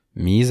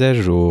Mise à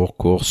jour,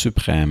 Cour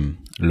suprême.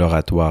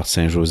 L'oratoire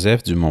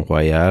Saint-Joseph du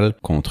Mont-Royal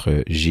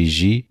contre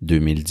J.J.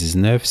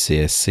 2019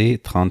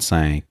 CSC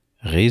 35.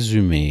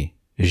 Résumé.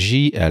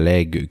 J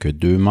allègue que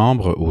 2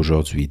 membres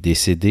aujourd'hui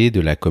décédés de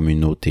la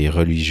communauté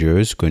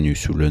religieuse connue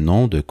sous le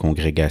nom de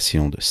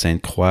Congrégation de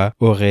Sainte-Croix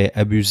auraient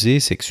abusé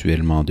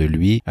sexuellement de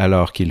lui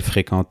alors qu'il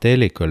fréquentait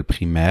l'école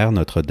primaire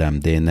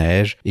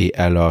Notre-Dame-des-Neiges et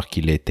alors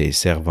qu'il était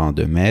servant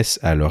de messe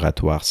à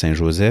l'oratoire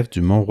Saint-Joseph du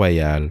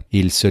Mont-Royal.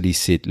 Il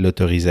sollicite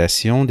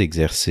l'autorisation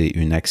d'exercer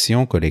une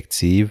action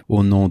collective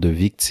au nom de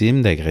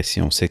victimes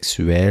d'agressions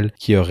sexuelles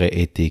qui auraient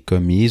été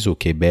commises au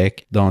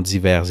Québec dans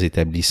divers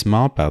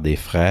établissements par des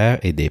frères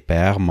et des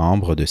pères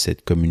membres de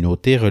cette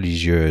communauté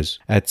religieuse.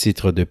 À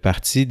titre de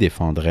partie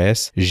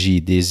défendresse, J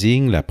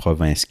désigne la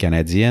province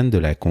canadienne de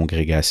la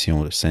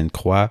Congrégation de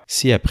Sainte-Croix,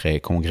 ci-après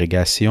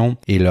Congrégation,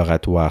 et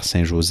l'oratoire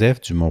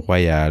Saint-Joseph du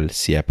Mont-Royal,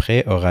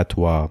 ci-après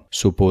Oratoire.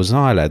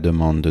 S'opposant à la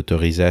demande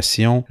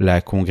d'autorisation, la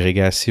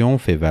Congrégation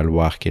fait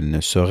valoir qu'elle ne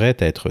saurait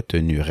être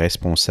tenue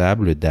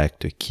responsable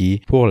d'actes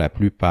qui, pour la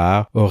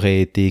plupart,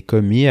 auraient été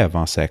commis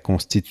avant sa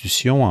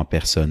constitution en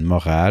personne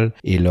morale,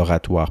 et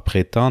l'oratoire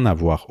prétend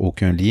n'avoir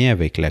aucun lien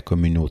avec la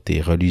communauté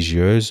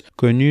religieuse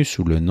connue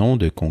sous le nom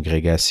de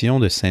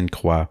Congrégation de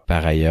Sainte-Croix.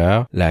 Par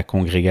ailleurs, la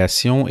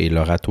congrégation et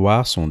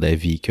l'oratoire sont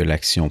d'avis que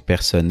l'action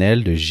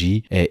personnelle de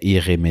J est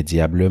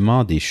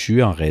irrémédiablement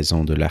déchue en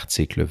raison de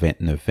l'article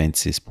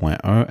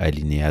 2926.1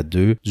 alinéa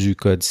 2 du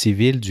Code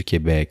civil du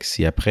Québec,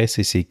 ci-après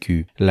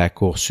CCQ. La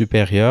Cour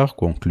supérieure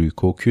conclut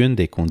qu'aucune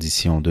des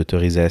conditions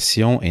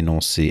d'autorisation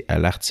énoncées à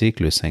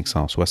l'article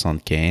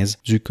 575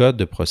 du Code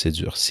de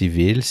procédure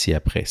civile,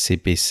 ci-après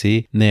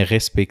CPC, n'est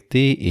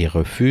respectée et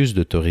refuse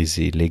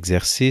d'autoriser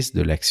l'exercice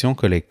de l'action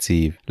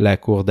collective. La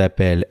Cour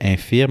d'appel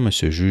infirme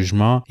ce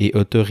jugement et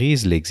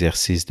autorise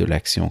l'exercice de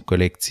l'action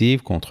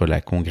collective contre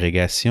la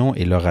congrégation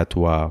et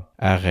l'oratoire.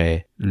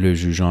 Arrêt. Le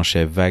juge en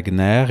chef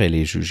Wagner et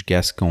les juges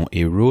Gascon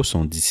et Rowe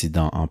sont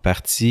dissidents en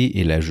partie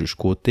et la juge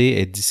Côté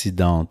est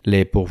dissidente.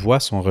 Les pourvois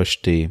sont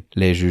rejetés.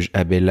 Les juges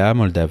Abella,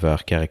 Moldaver,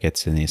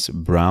 Karakatsanis,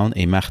 Brown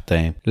et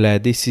Martin. La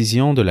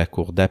décision de la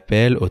Cour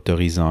d'appel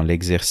autorisant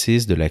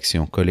l'exercice de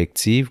l'action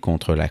collective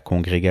contre la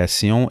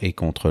congrégation et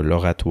contre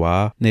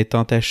l'oratoire n'est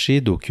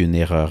entachée d'aucune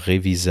erreur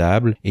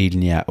révisable et il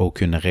n'y a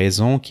aucune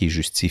raison qui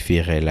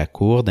justifierait la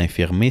Cour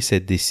d'infirmer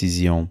cette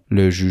décision.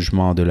 Le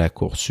jugement de la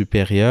Cour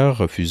supérieure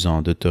refusant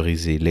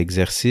d'autoriser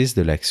l'exercice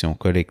de l'action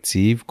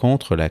collective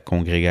contre la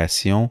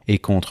congrégation et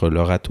contre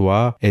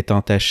l'oratoire est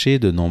entaché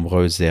de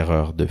nombreuses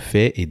erreurs de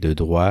fait et de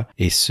droit,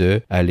 et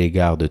ce, à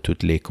l'égard de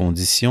toutes les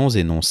conditions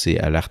énoncées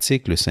à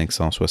l'article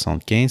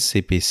 575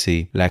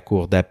 CPC. La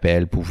Cour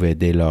d'appel pouvait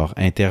dès lors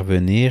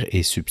intervenir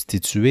et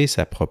substituer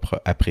sa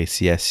propre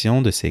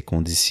appréciation de ces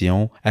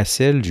conditions à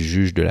celle du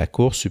juge de la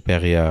Cour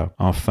supérieure.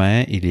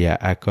 Enfin, il y a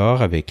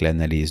accord avec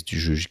l'analyse du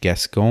juge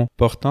Gascon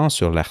portant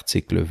sur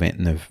l'article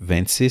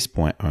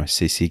 2926.1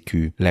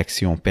 CCQ.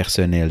 L'action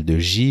personnelle de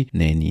J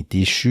n'est ni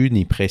déchue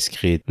ni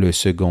prescrite. Le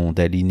second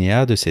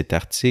alinéa de cet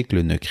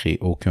article ne crée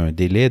aucun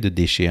délai de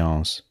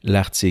déchéance.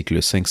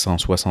 L'article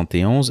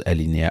 571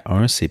 alinéa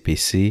 1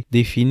 CPC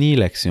définit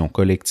l'action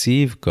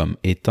collective comme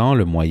étant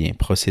le moyen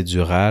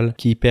procédural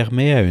qui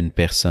permet à une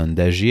personne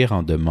d'agir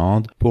en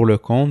demande pour le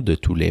compte de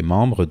tous les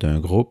membres d'un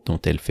groupe dont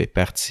elle fait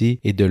partie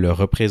et de le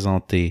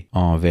représenter.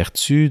 En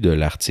vertu de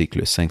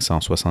l'article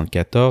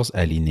 574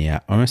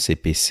 alinéa 1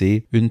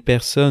 CPC, une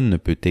personne ne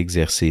peut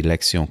exercer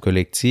l'action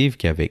collective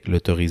qu'avec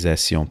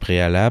l'autorisation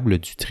préalable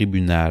du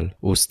tribunal.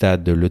 Au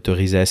stade de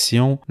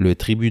l'autorisation, le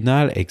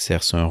tribunal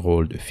exerce un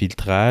rôle de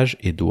filtrage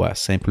et doit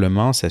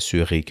simplement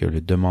s'assurer que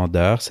le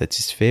demandeur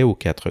satisfait aux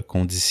 4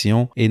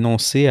 conditions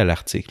énoncées à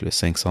l'article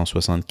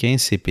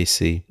 575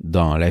 CPC.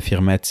 Dans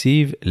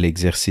l'affirmative,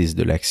 l'exercice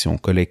de l'action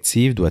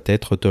collective doit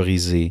être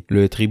autorisé.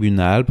 Le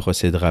tribunal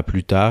procédera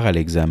plus tard à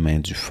l'examen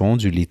du fond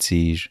du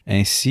litige.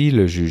 Ainsi,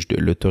 le juge de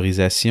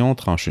l'autorisation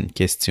tranche une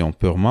question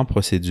purement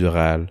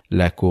procédurale.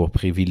 La Cour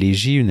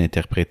privilégie une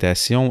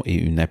interprétation et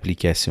une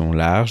application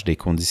large des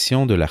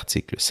conditions de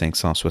l'article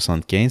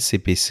 575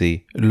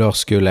 CPC.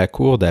 Lorsque la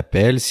Cour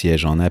d'appel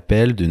siège en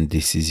appel d'une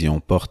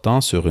décision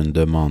portant sur une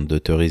demande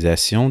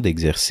d'autorisation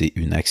d'exercer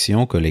une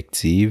action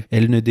collective,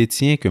 elle ne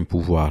détient qu'un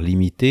pouvoir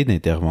limité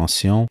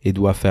d'intervention et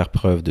doit faire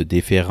preuve de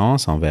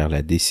déférence envers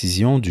la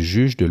décision du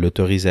juge de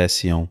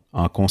l'autorisation.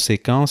 En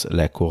conséquence,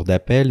 la Cour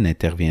d'appel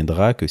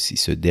n'interviendra que si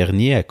ce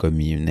dernier a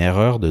commis une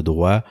erreur de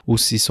droit ou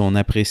si son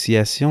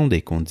appréciation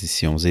des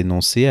conditions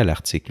énoncées à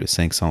l'article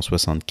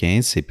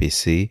 575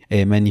 CPC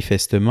est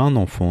manifestement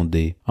non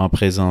fondée. En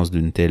présence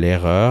d'une telle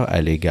erreur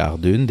à l'égard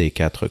d'une des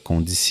 4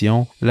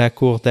 conditions, la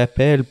Cour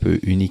d'appel peut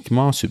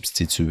uniquement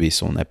substituer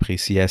son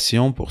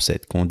appréciation pour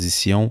cette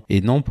condition et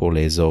non pour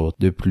les autres.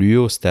 De plus,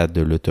 au stade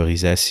de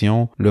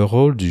l'autorisation, le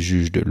rôle du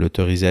juge de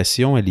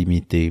l'autorisation est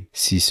limité.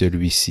 Si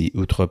celui-ci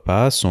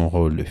outrepasse son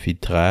rôle de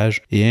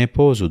filtrage et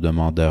impose au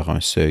demandeur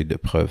un seuil de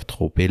preuve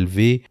trop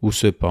élevé ou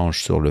se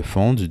penche sur le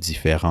fond du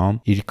différend,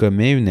 il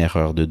commet une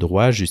erreur de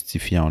droit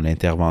justifiant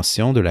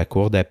l'intervention de la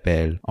Cour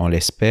d'appel. En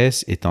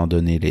l'espèce, étant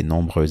donné les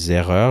nombreuses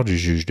erreurs du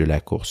juge de la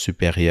Cour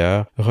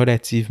supérieure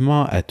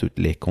relativement à toutes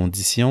les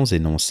conditions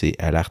énoncées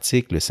à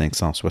l'article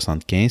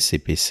 575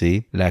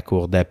 CPC, la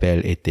Cour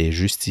d'appel était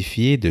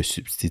justifiée de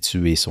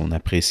substituer son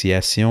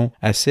appréciation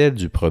à celle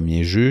du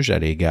premier juge à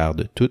l'égard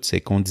de toutes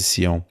ces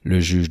conditions. Le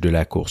juge de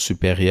la Cour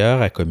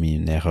supérieure a commis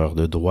une erreur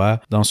de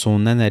droit dans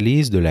son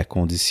analyse de la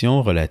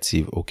condition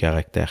relative au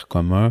caractère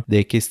commun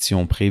des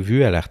questions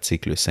prévues à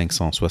l'article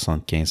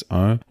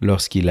 575.1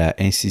 lorsqu'il a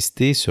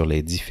insisté sur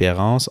les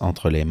différences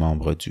entre les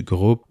membres du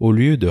groupe au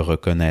lieu de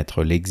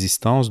reconnaître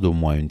l'existence d'au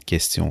moins une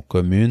question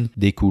commune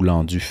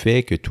découlant du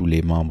fait que tous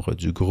les membres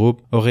du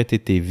groupe auraient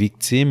été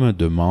victimes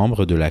de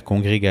membres de la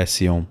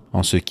congrégation.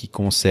 En ce qui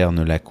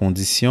concerne la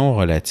condition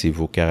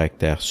relative au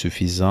caractère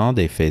suffisant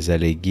des faits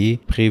allégués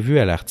prévus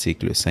à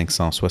l'article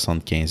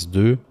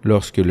 575.2,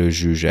 lorsque le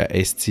juge a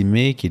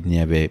estimé qu'il n'y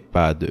avait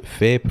pas de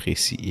faits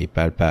précis et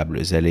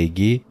palpables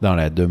allégués dans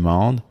la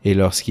demande et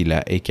lorsqu'il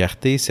a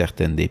écarté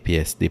certaines des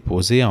pièces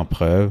déposées en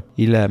preuve,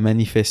 il a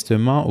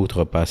manifestement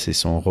outrepassé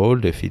son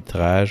rôle de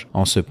filtrage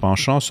en se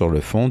penchant sur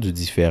le fond du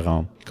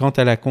différend. Quant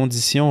à la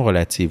condition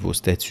relative au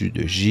statut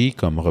de J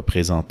comme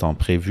représentant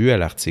prévu à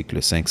l'article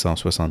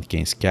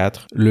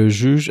 575.4, le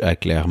juge a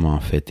clairement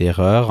fait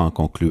erreur en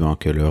concluant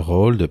que le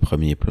rôle de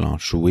premier plan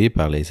joué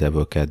par les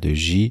avocats de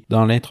J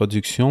dans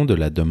l'introduction de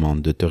la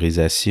demande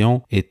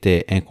d'autorisation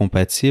était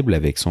incompatible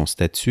avec son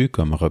statut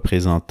comme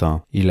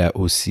représentant. Il a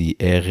aussi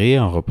erré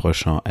en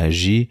reprochant à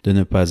J de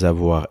ne pas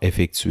avoir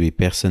effectué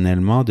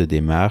personnellement de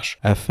démarches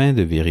afin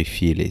de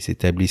vérifier les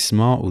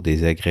établissements où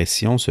des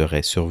agressions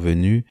seraient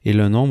survenues et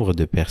le nombre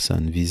de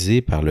personnes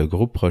visées par le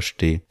groupe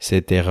projeté.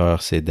 Cette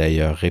erreur s'est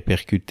d'ailleurs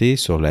répercutée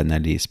sur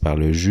l'analyse par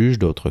le juge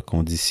d'autres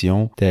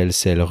conditions, telles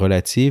celles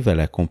relatives à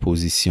la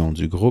composition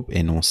du groupe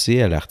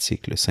énoncée à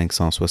l'article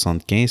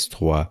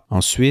 575.3.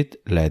 Ensuite,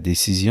 la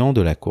décision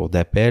de la Cour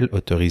d'appel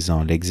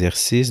autorisant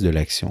l'exercice de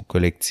l'action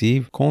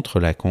collective contre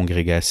la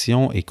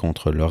congrégation et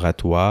contre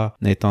l'oratoire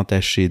n'est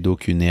entachée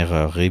d'aucune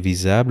erreur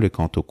révisable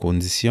quant aux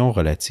conditions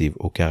relatives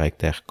au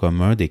caractère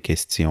commun des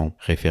questions,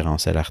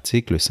 référence à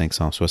l'article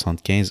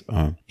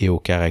 575.1, et au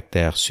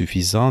caractère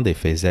suffisant des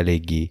faits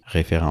allégués,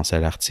 référence à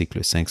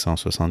l'article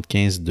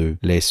 575.2,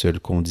 les seules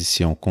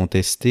conditions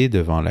contestées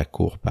devant la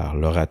Cour par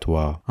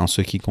l'oratoire. En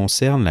ce qui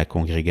concerne la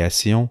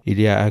congrégation, il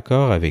y a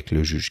accord avec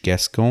le juge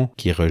Gascon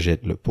qui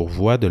rejette le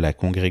pourvoi de la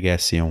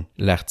congrégation.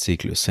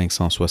 L'article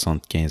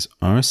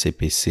 575.1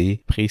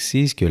 CPC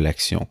précise que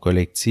l'action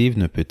collective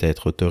ne peut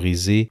être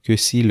autorisée que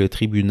si le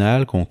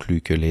tribunal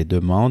conclut que les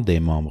demandes des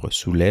membres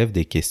soulèvent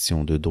des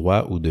questions de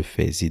droit ou de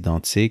faits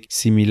identiques,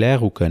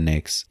 similaires ou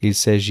connexes. Il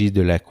s'agit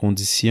de la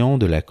condition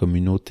de la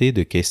communauté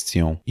de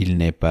questions. Il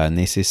n'est pas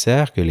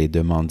nécessaire que les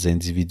demandes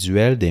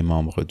individuelles des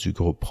membres du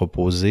groupe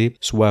proposé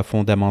soient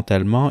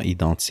fondamentalement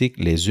identiques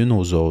les unes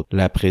aux autres.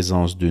 La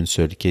présence d'une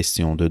seule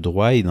question de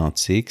droit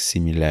identique,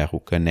 similaire ou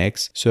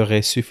connexe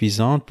serait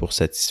suffisante pour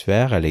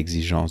satisfaire à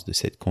l'exigence de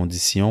cette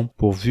condition,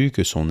 pourvu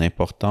que son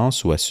importance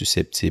soit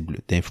susceptible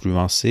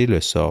d'influencer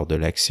le sort de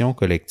l'action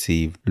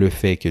collective. Le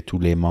fait que tous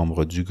les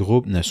membres du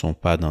groupe ne sont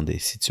pas dans des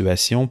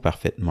situations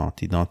parfaitement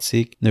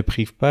identiques ne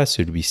prive pas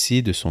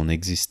celui-ci de son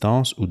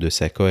existence ou de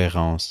sa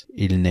cohérence.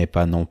 Il n'est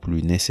pas non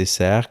plus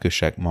nécessaire que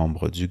chaque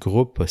membre du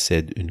groupe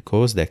possède une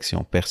cause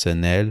d'action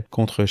personnelle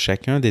contre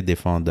chacun des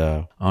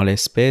défendeurs. En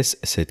l'espèce,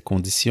 cette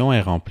condition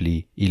est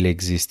remplie. Il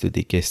existe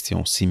des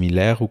questions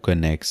similaires ou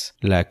connexes.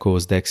 La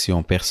cause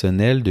d'action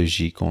personnelle de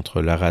J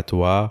contre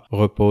l'oratoire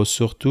repose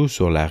surtout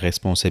sur la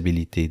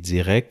responsabilité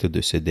directe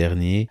de ce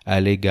dernier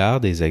à l'égard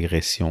des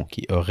agressions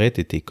qui auraient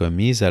été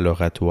commises à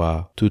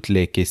l'oratoire. Toutes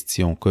les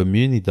questions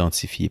communes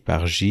identifiées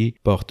par J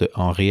portent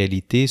en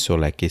réalité sur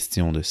la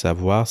question de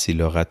savoir si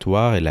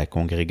l'oratoire et la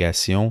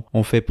congrégation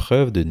ont fait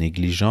preuve de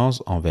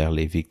négligence envers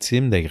les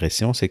victimes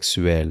d'agressions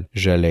sexuelles.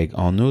 J'allègue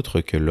en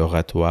outre que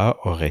l'oratoire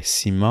aurait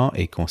sciemment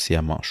et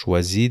consciemment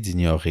choisi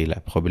d'ignorer la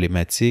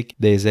problématique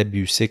des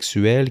abus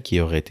sexuels qui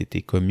auraient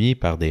été commis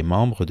par des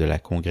membres de la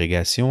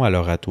congrégation à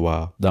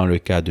l'oratoire. Dans le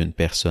cas d'une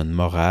personne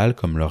morale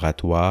comme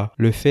l'oratoire,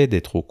 le fait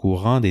d'être au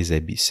courant des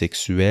abus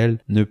sexuels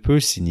ne peut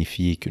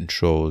signifier qu'une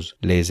chose.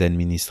 Les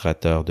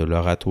administrateurs de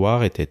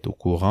l'oratoire étaient au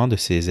courant de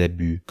ces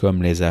abus.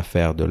 Comme les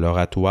affaires de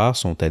l'oratoire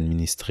sont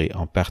administrées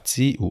en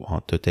partie ou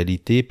en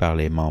totalité par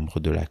les membres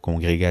de la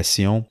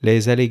congrégation,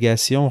 les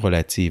allégations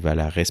relatives à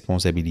la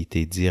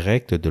responsabilité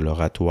directe de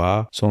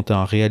l'oratoire sont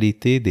en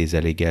réalité des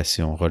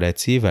allégations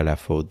relatives à la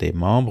faute des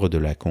membres de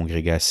la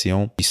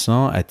congrégation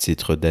agissant à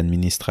titre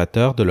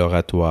d'administrateur de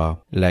l'oratoire.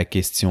 La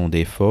question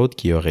des fautes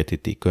qui auraient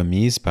été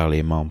commises par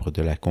les membres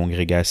de la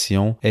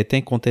congrégation est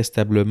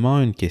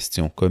incontestablement une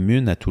question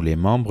commune à tous les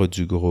membres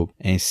du groupe.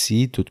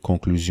 Ainsi, toute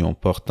conclusion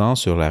portant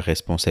sur la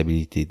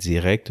responsabilité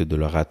directe de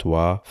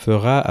l'oratoire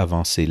fera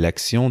avancer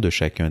l'action de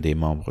chacun des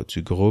membres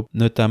du groupe,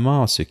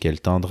 notamment en ce qu'elle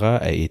tendra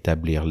à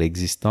établir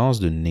l'existence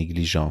d'une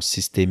négligence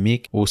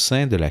systémique au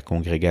sein de la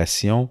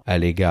congrégation à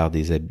l'égard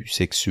des abus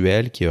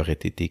sexuels qui auraient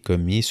été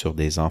commis sur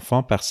des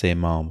enfants par ses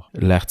membres.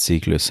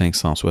 L'article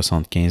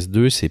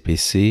 575.2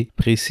 CPC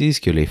précise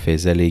que les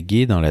faits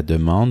allégués dans la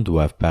demande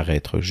doivent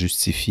paraître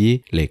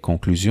justifier les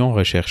conclusions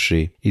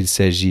recherchées. Il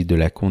s'agit de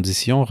la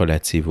condition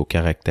relative au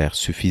caractère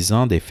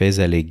suffisant des faits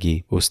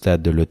allégués. Au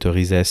stade de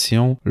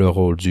l'autorisation, le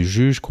rôle du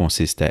juge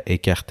consiste à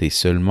écarter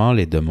seulement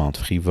les demandes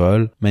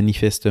frivoles,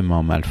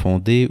 manifestement mal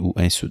fondées ou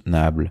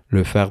insoutenables.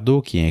 Le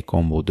fardeau qui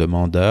incombe au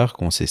demandeur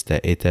consiste à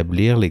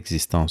établir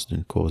l'existence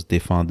d'une cause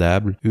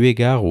défendable eu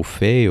égard aux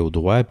faits et aux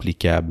droits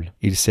applicables.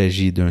 Il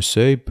s'agit d'un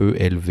seuil peu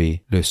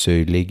élevé. Le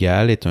seuil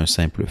légal est un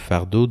simple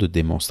fardeau de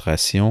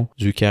démonstration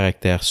du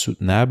caractère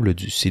soutenable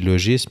du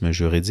syllogisme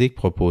juridique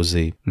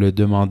proposé. Le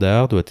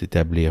demandeur doit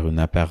établir une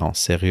apparence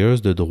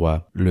sérieuse de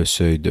droit. Le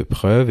seuil de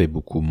preuve est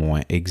beaucoup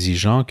moins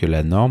exigeant que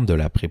la norme de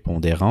la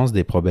prépondérance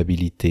des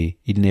probabilités.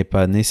 Il n'est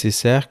pas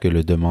nécessaire que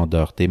le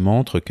demandeur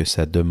démontre que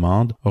sa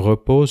demande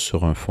repose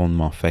sur un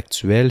fondement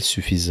factuel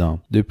suffisant.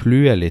 De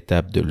plus, à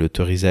l'étape de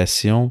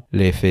l'autorisation,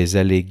 les faits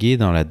allégués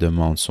dans la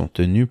demande sont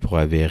tenus pour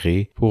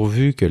avérés,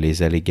 pourvu que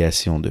les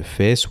allégations de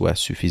faits soient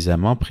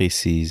suffisamment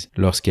précises.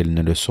 Lorsqu'elles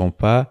ne le sont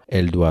pas,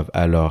 elles doivent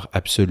alors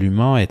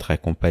absolument être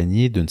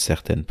accompagnées d'une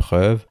certaine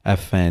preuve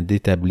afin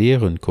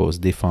d'établir une cause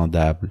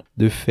défendable.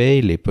 De fait,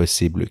 il est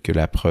possible que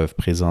la preuve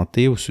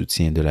présentée au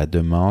soutien de la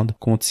demande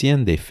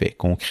contienne des faits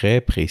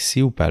concrets,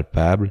 précis ou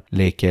palpables,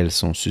 lesquels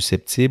sont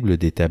susceptibles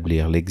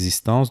d'établir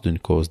l'existence d'une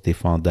cause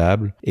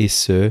défendable, et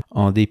ce,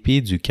 en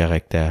dépit du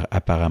caractère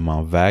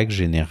apparemment vague,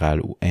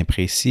 général ou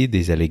imprécis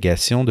des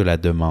allégations de la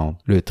demande.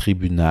 Le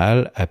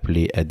tribunal,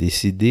 appelé à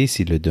décider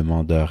si le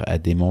demandeur a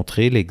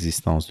démontré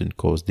l'existence d'une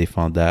cause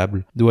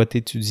défendable, doit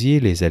étudier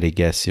les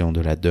allégations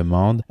de la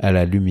demande à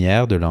la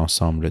lumière de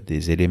l'ensemble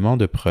des éléments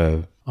de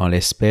preuve. En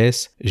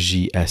l'espèce,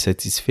 J a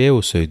satisfait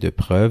au seuil de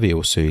preuve et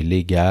au seuil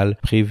légal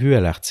prévu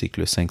à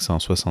l'article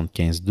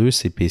 575.2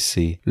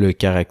 CPC. Le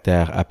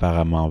caractère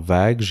apparemment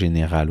vague,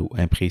 général ou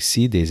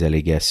imprécis des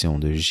allégations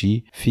de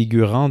J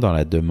figurant dans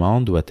la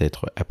demande doit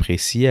être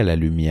apprécié à la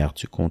lumière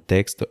du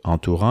contexte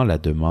entourant la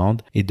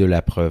demande et de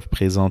la preuve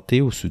présentée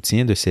au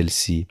soutien de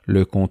celle-ci.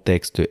 Le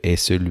contexte est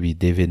celui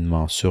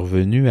d'événements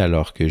survenus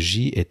alors que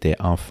J était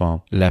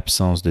enfant.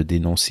 L'absence de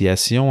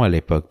dénonciation à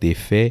l'époque des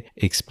faits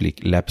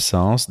explique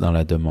l'absence dans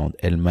la demande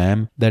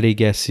elle-même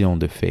d'allégations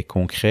de faits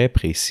concrets,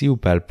 précis ou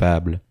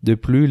palpables. De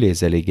plus,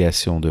 les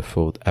allégations de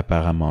faute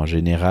apparemment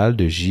générales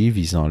de J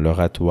visant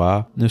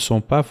l'oratoire ne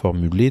sont pas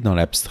formulées dans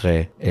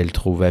l'abstrait. Elles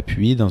trouvent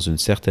appui dans une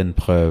certaine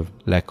preuve.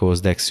 La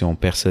cause d'action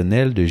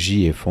personnelle de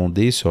J est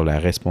fondée sur la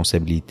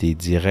responsabilité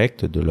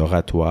directe de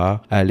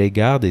l'oratoire à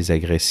l'égard des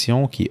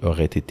agressions qui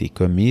auraient été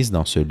commises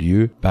dans ce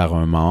lieu par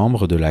un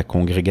membre de la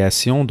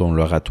congrégation dont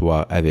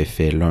l'oratoire avait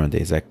fait l'un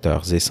des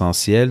acteurs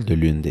essentiels de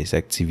l'une des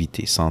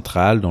activités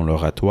centrales dont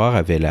l'oratoire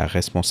avait la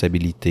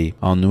responsabilité.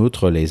 En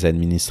outre, les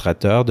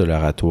administrateurs de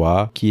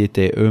l'oratoire, qui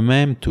étaient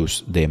eux-mêmes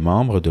tous des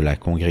membres de la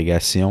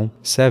congrégation,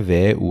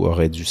 savaient ou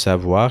auraient dû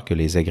savoir que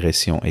les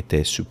agressions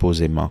étaient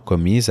supposément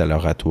commises à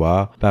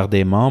l'oratoire par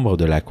des membres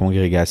de la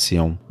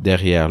congrégation.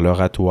 Derrière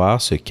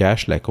l'oratoire se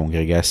cache la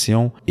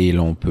congrégation et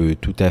l'on peut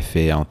tout à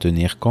fait en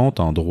tenir compte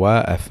en droit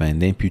afin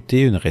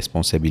d'imputer une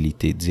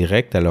responsabilité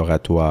directe à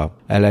l'oratoire.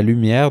 À la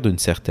lumière d'une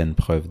certaine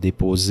preuve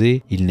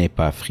déposée, il n'est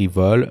pas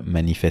frivole,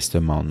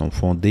 manifestement non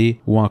fondé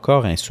ou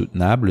encore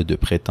insoutenable de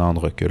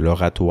prétendre que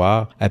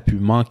l'oratoire a pu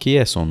manquer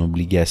à son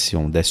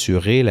obligation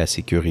d'assurer la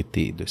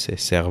sécurité de ses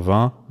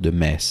servants de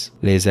messe.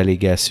 Les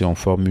allégations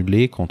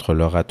formulées contre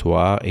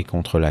l'oratoire et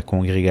contre la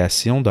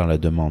congrégation dans la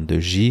demande de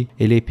J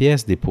et les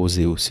pièces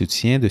déposées au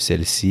soutien de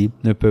celle-ci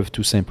ne peuvent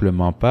tout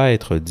simplement pas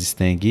être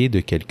distinguées de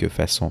quelque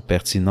façon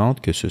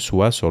pertinente que ce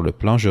soit sur le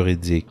plan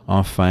juridique.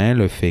 Enfin,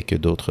 le fait que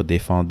d'autres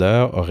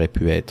défendeurs auraient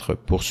pu être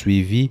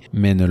poursuivis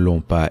mais ne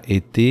l'ont pas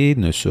été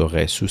ne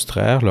saurait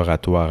soustraire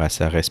l'oratoire à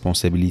sa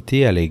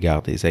responsabilité à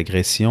l'égard des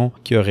agressions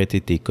qui auraient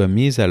été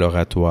commises à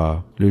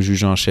l'oratoire. Le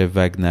juge en chef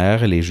Wagner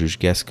et les juges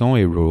Gascon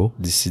et Rowe,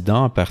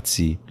 dissidents en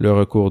partie. Le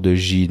recours de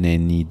J n'est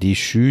ni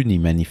déchu ni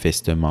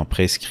manifestement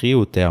prescrit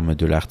au terme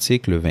de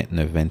l'article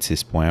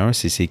 2926.1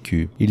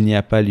 CCQ. Il n'y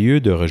a pas lieu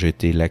de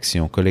rejeter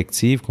l'action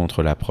collective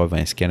contre la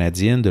province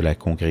canadienne de la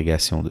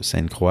congrégation de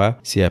Sainte-Croix,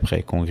 si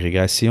après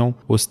congrégation,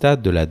 au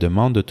stade de la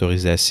demande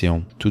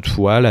d'autorisation.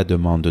 Toutefois, la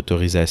demande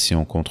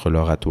d'autorisation contre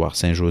l'oratoire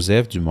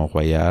Saint-Joseph du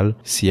Mont-Royal,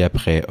 si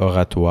après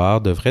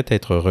oratoire, devrait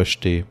être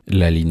rejetée.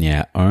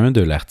 L'alinéa 1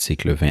 de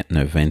l'article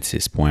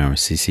 2926.1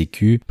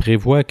 CCQ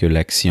prévoit que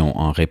l'action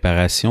en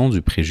réparation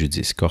du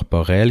préjudice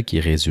corporel qui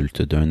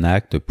résulte d'un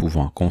acte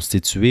pouvant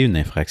constituer une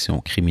infraction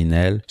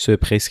criminelle se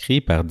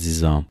prescrit par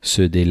 10 ans.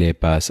 Ce délai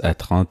passe à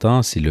 30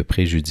 ans si le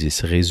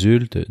préjudice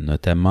résulte,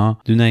 notamment,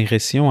 d'une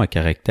agression à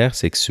caractère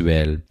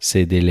sexuel.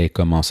 Ces délais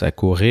commencent à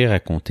courir à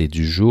compter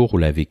du jour où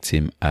la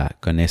victime a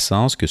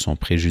connaissance que son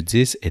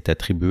préjudice est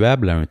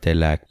attribuable à un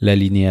tel acte.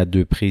 L'alinéa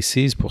 2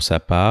 précise pour sa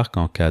part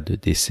qu'en cas de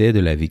décès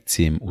de la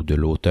victime ou de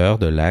l'auteur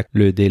de l'acte,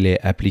 le délai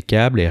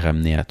applicable est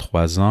ramené à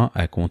 3 ans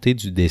à compter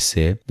du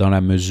décès, dans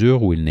la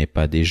mesure où il n'est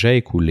pas déjà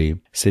écoulé.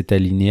 Cet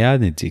alinéa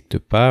n'édicte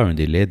pas un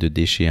délai de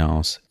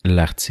déchéance.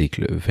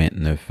 L'article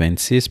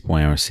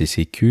 2926.1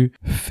 CCQ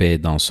fait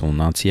dans son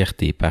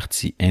entièreté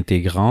partie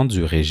intégrante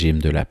du régime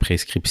de la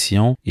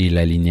prescription et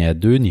l'alinéa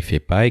 2 n'y fait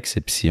pas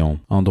exception.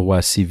 En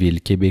droit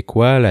civil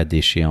québécois, la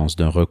déchéance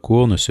d'un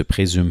recours ne se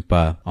présume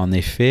pas. En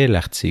effet,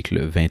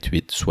 l'article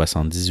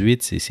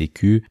 2878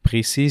 CCQ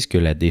précise que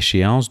la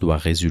déchéance doit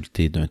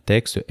résulter d'un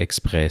texte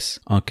express.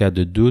 En cas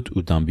de doute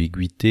ou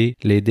d'ambiguïté,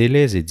 les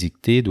délais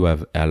édictés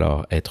doivent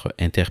alors être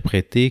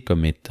interprétés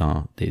comme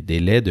étant des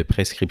délais de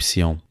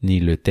prescription. Ni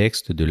le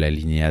texte de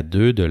l'alinéa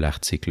 2 de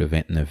l'article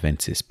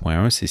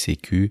 2926.1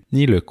 CCQ,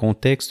 ni le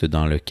contexte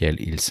dans lequel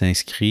il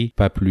s'inscrit,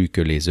 pas plus que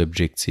les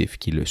objectifs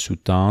qui le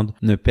sous-tendent,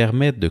 ne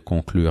permettent de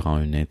conclure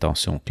en une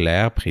intention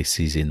claire,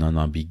 précise et non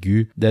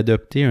ambiguë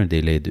d'adopter un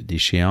délai de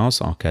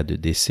déchéance en cas de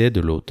décès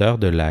de l'auteur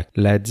de l'acte.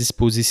 La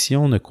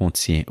disposition ne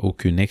contient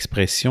aucune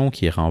expression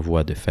qui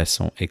renvoie de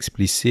façon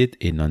explicite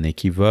et non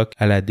équivoque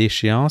à la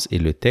déchéance et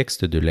le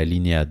texte de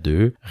l'alinéa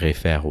 2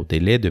 réfère au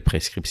délai de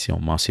prescription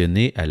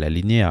mentionné à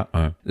l'alinéa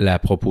 1. La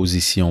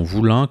proposition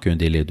voulant qu'un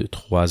délai de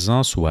 3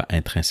 ans soit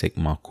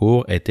intrinsèquement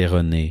court est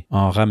erronée.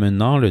 En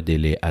ramenant le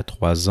délai à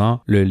 3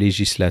 ans, le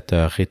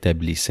législateur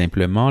rétablit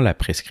simplement la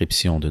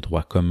prescription de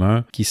droit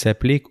commun qui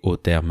s'applique au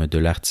terme de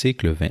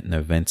l'article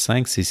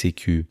 2925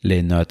 CCQ.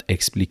 Les notes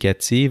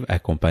explicatives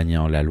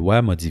accompagnant la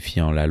loi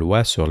modifiant la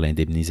loi sur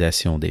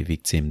l'indemnisation des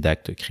victimes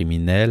d'actes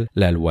criminels,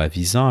 la loi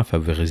visant à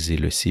favoriser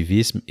le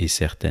civisme et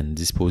certaines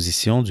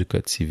dispositions du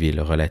Code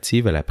civil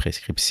relatives à la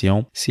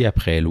prescription,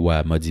 ci-après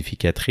loi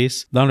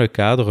modificatrice, dans le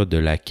cadre de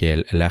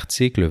laquelle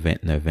l'article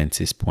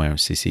 2926.1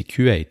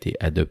 CCQ a été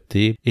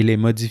adopté, et les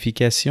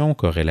modifications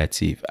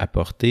corrélatives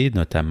apportées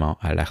notamment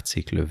à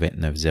l'article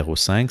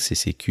 2905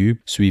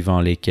 CCQ,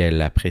 suivant lesquelles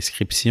la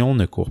prescription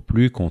ne court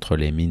plus contre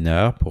les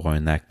mineurs pour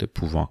un acte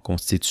pouvant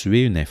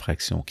constituer une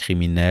infraction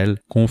criminelle,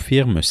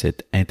 confirme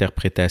cette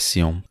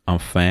interprétation.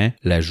 Enfin,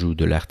 l'ajout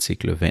de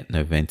l'article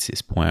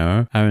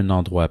 2926.1 à un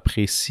endroit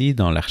précis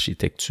dans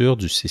l'architecture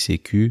du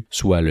CCQ,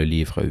 soit le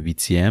livre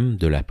 8e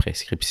de la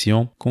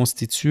prescription,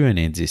 constitue un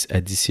indice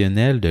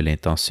additionnel de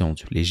l'intention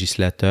du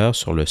législateur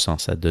sur le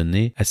sens à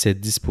donner à cette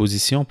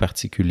disposition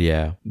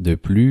particulière. De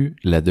plus,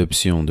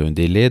 l'adoption d'un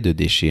délai de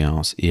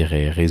déchéance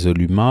irait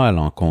résolument à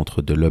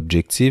l'encontre de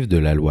l'objectif de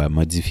la loi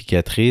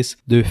modificatrice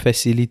de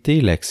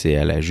faciliter l'accès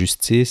à la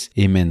justice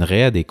et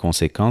mènerait à des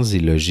conséquences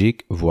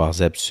illogiques,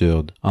 voire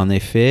absurdes. En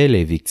effet,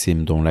 les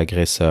victimes dont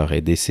l'agresseur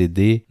est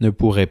décédé ne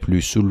pourraient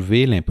plus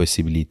soulever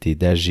l'impossibilité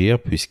d'agir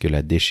puisque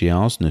la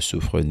déchéance ne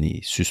souffre ni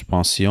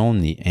suspension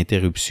ni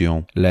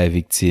interruption. La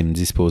victime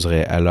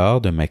disposerait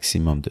alors d'un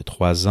maximum de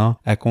 3 ans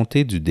à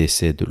compter du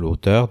décès de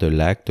l'auteur de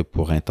l'acte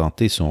pour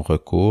intenter son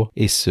recours,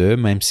 et ce,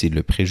 même si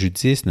le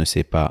préjudice ne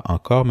s'est pas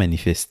encore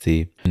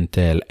manifesté. Une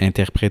telle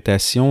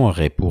interprétation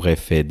aurait pour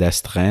effet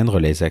d'astreindre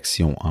les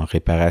actions en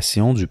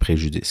réparation du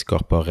préjudice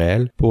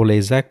corporel pour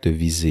les actes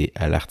visés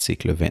à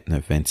l'article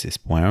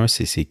 2926.1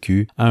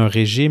 CCQ à un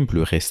régime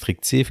plus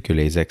restrictif que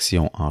les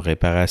actions en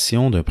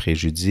réparation d'un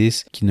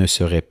préjudice qui ne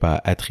serait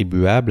pas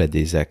attribuable à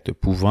des actes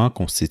pouvant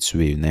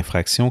constituer une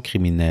infraction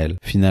criminelle.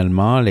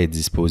 Finalement, les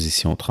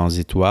dispositions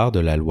transitoires de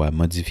la loi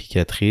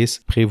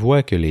modificatrice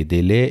prévoient que les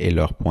délais et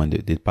leur point de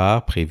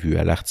départ prévus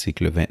à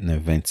l'article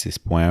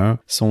 2926.1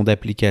 sont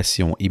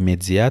d'application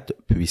immédiate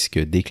puisque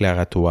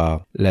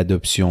déclaratoire.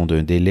 L'adoption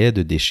d'un délai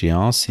de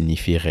déchéance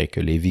signifierait que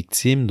les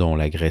victimes dont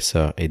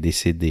l'agresseur est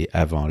décédé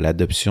avant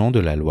l'adoption de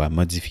la loi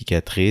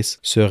modificatrice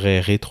seraient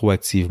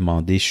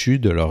rétroactivement déchues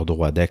de leur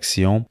droit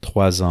d'action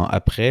 3 ans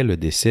après le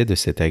décès de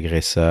cet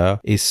agresseur,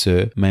 et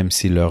ce, même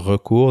si leur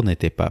recours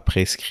n'était pas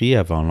prescrit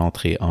avant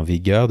l'entrée en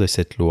vigueur de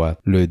cette loi.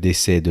 Le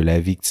décès de la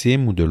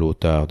victime ou de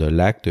l'auteur de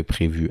l'acte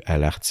prévu à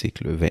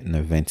l'article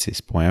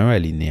 2926.1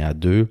 alinéa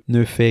 2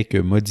 ne fait que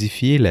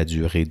modifier la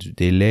durée du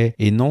délai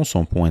et non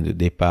son point de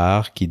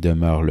départ qui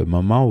demeure le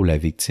moment où la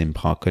victime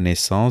prend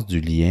connaissance du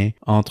lien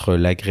entre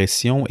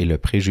l'agression et le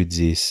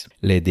préjudice.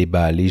 Les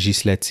débats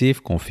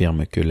législatifs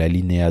confirment que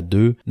l'alinéa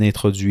 2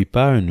 n'introduit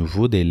pas un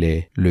nouveau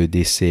délai. Le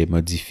décès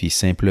modifie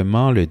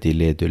simplement le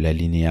délai de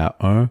l'alinéa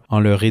 1 en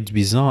le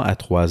réduisant à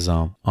 3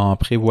 ans. En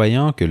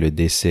prévoyant que le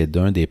décès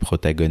d'un des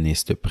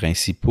protagonistes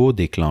principaux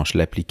déclenche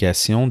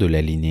l'application de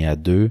l'alinéa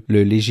 2,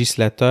 le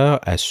législateur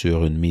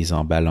assure une mise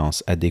en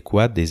balance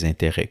adéquate des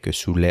intérêts que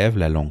soulève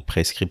la longue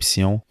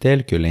prescription,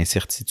 tels que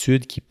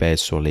l'incertitude qui pèse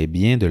sur les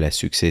biens de la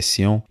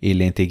succession et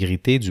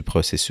l'intégrité du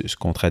processus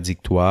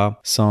contradictoire,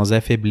 sans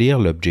affaiblir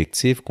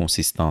l'objectif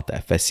consistant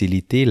à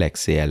faciliter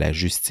l'accès à la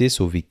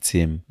justice aux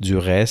victimes. Du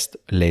reste,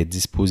 les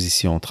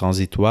dispositions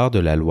transitoires de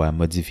la loi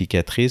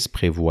modificatrice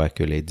prévoient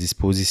que les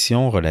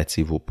dispositions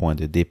relatives au point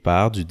de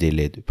départ du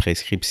délai de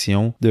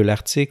prescription de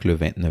l'article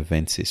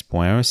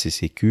 2926.1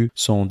 CCQ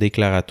sont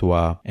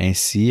déclaratoires.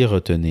 Ainsi,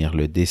 retenir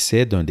le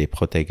décès d'un des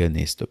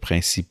protagonistes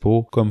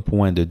principaux comme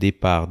point de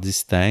départ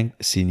distinct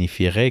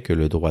signifierait que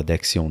le droit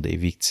d'action des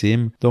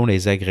victimes dont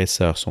les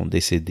agresseurs sont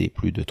décédés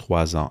plus de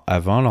 3 ans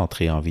avant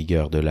l'entrée en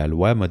vigueur de la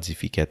loi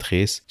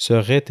modificatrice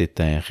serait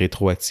éteint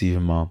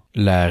rétroactivement.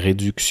 La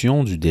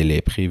réduction du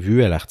délai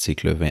prévu à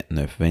l'article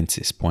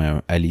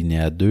 29-26.1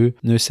 alinéa 2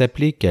 ne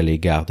s'applique qu'à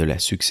l'égard de la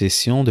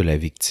succession de la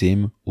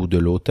victime ou de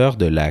l'auteur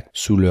de l'acte.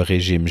 Sous le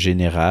régime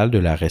général de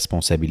la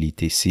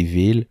responsabilité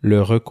civile,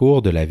 le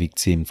recours de la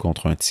victime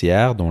contre un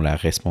tiers dont la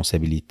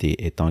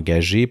responsabilité est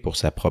engagée pour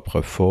sa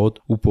propre faute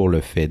ou pour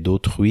le fait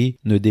d'autrui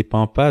ne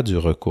dépend pas du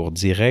recours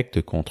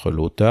direct contre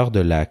l'auteur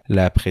de l'acte.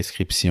 La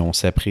prescription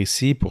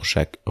s'apprécie pour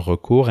chaque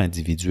recours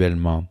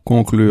individuellement.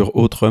 Conclure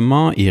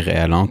autrement irait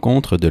à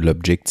l'encontre de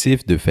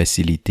l'objectif de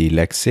faciliter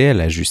l'accès à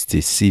la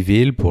justice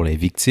civile pour les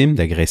victimes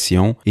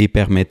d'agression et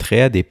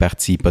permettrait à des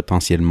parties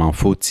potentiellement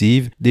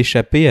fautives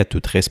d'échapper à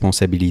toute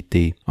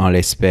responsabilité. En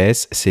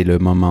l'espèce, c'est le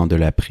moment de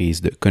la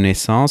prise de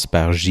connaissance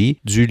par J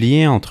du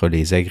lien entre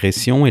les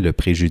agressions et le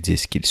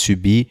préjudice qu'il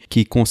subit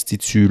qui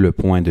constitue le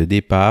point de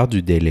départ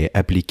du délai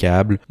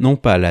applicable, non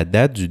pas la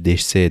date du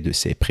décès de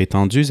ses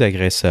prétendus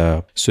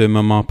agresseurs. Ce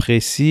moment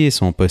précis et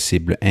son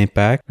possible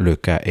impact, le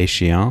cas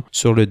échéant,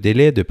 sur le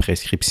délai de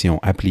prescription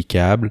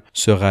applicable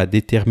sera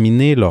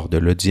déterminé lors de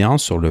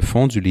l'audience sur le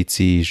fond du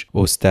litige.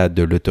 Au stade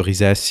de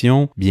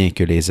l'autorisation, bien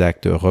que les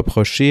actes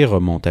reprochés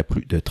remontent à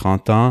plus de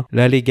 30 ans,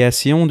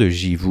 l'allégation de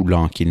J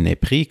voulant qu'il n'ait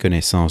pris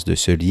connaissance de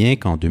ce lien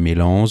qu'en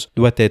 2011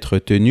 doit être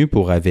tenue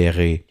pour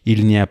avérée.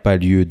 Il n'y a pas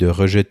lieu de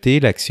rejeter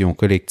l'action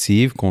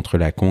collective contre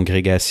la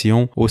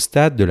congrégation au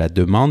stade de la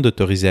demande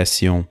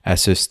d'autorisation. À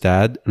ce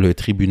stade, le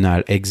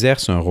tribunal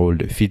exerce un rôle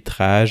de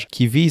filtrage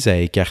qui vise à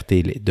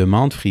écarter les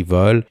demandes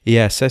frivoles et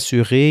à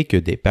s'assurer que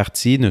des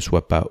parties ne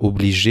soient pas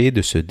obligées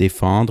de se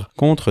défendre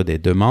contre des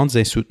demandes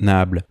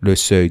insoutenables, le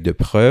seuil de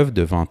preuve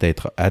devant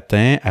être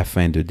atteint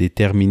afin de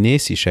déterminer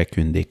si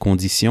chacune des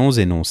conditions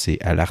énoncées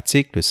à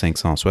l'article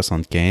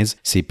 575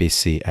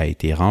 CPC a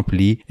été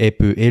remplie est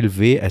peu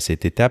élevé à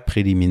cette étape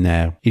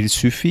préliminaire. Il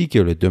suffit que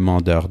le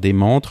demandeur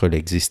démontre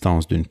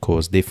l'existence d'une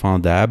cause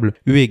défendable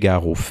eu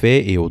égard aux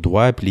faits et aux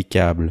droits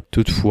applicables.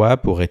 Toutefois,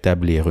 pour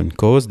établir une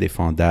cause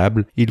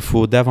défendable, il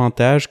faut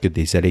davantage que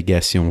des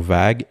allégations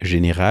vagues,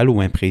 générales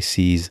ou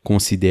imprécises.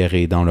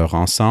 Considérées dans leur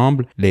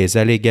ensemble, les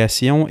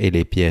allégations et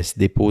les pièces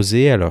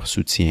déposées à leur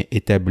soutien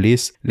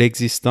établissent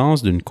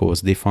l'existence d'une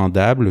cause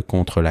défendable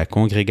contre la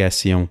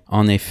congrégation.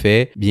 En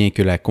effet, bien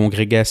que la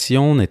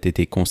congrégation n'ait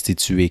été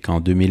constituée qu'en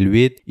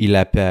 2008, il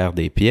apparaît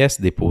des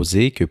pièces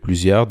déposées que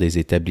plusieurs des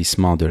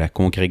établissements de la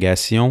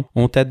congrégation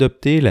ont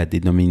adopté la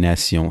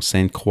dénomination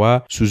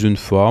Sainte-Croix sous une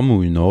forme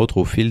ou une autre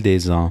au fil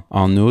des ans.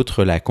 En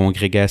outre, la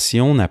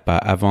congrégation n'a pas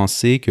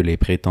avancé que les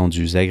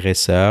prétendus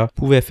agresseurs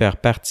pouvaient faire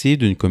partie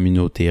d'une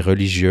communauté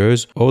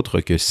religieuse autre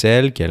que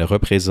celle qu'elle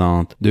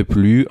représente. De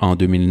plus, en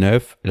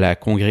 2009, la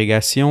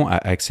congrégation a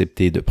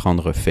accepté de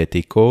prendre fait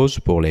et cause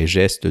pour les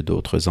gestes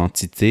d'autres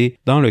entités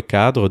dans le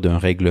cadre d'un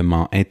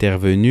règlement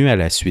intervenu à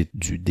la suite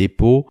du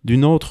dépôt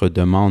d'une autre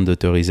demande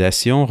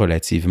d'autorisation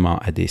relativement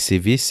à des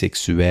sévices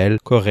sexuels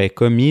qu'auraient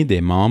commis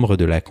des membres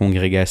de la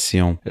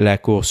congrégation. La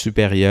Cour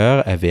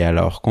supérieure avait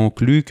alors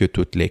conclu que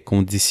toutes les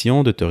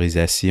conditions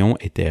d'autorisation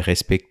étaient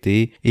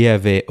respectées et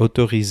avait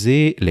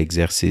autorisé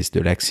l'exercice de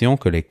l'action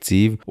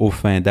collective aux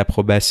fins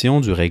d'approbation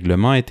du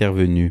règlement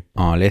intervenu.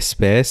 En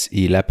l'espèce,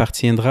 il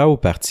appartiendra aux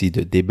parties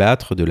de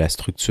débattre de la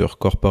structure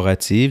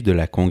corporative de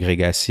la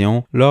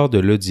congrégation lors de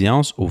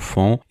l'audience au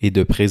fond et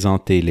de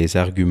présenter les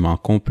arguments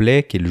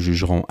complets qu'ils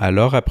jugeront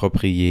alors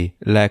appropriés.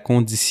 La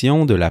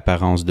condition de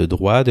l'apparence de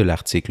droit de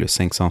l'article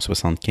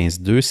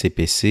 575.2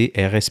 CPC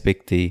est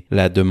respectée.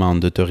 La demande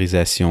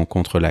d'autorisation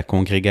contre la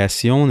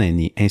congrégation n'est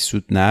ni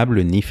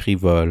insoutenable ni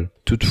frivole.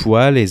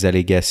 Toutefois, les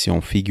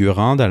allégations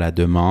figurant dans la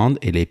demande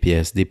et les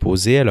pièces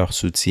déposées à leur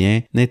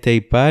soutien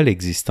n'étayent pas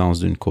l'existence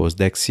d'une cause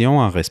d'action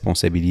en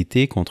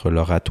responsabilité contre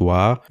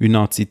l'oratoire, une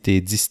entité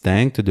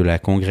distincte de la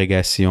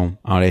congrégation.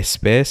 En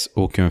l'espèce,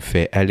 aucun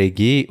fait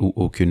allégué ou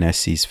aucune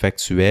assise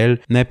factuelle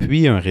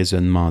n'appuie un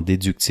raisonnement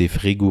déductif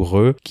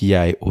rigoureux qui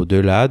aille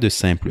au-delà de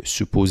simples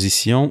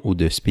suppositions ou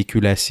de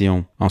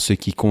spéculations. En ce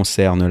qui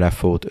concerne la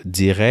faute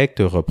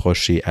directe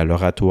reprochée à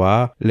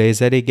l'oratoire,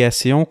 les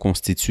allégations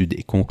constituent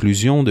des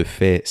conclusions de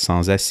faits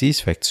sans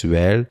assises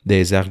factuelles,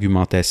 des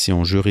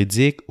argumentations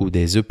juridiques ou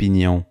des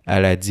opinions. À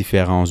la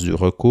différence du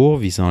recours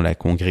visant la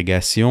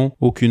congrégation,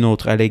 aucune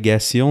autre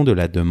allégation de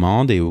la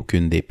demande et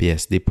aucune des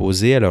pièces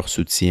déposées à leur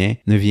soutien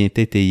ne vient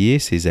étayer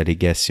ces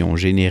allégations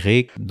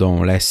génériques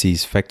dont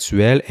l'assise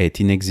factuelle est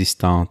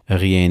inexistante.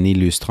 Rien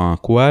n'illustre en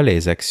quoi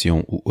les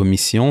actions ou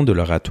omissions de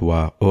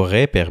l'oratoire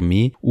auraient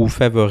permis ou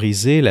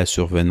favorisé la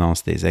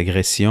survenance des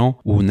agressions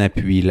ou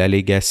n'appuie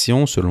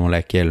l'allégation selon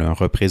laquelle un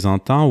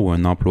représentant ou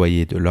un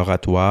employé de l'oratoire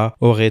l'oratoire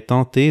aurait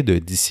tenté de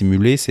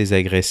dissimuler ses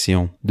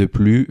agressions. De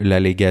plus,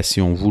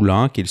 l'allégation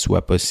voulant qu'il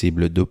soit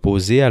possible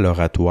d'opposer à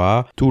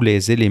l'oratoire tous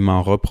les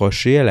éléments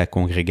reprochés à la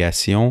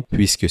congrégation,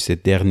 puisque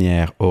cette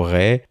dernière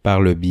aurait,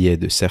 par le biais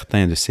de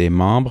certains de ses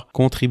membres,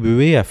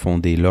 contribué à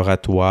fonder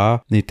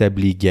l'oratoire,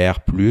 n'établit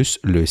guère plus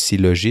le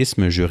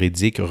syllogisme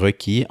juridique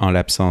requis en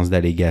l'absence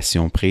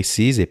d'allégations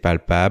précises et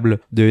palpables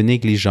de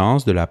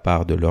négligence de la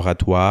part de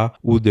l'oratoire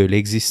ou de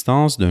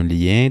l'existence d'un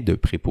lien de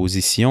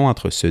préposition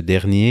entre ce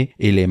dernier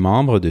et les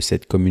membres de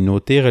cette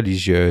communauté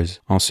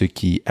religieuse. En ce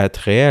qui a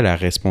trait à la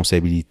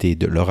responsabilité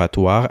de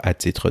l'oratoire à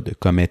titre de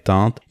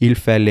commettante, il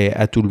fallait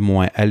à tout le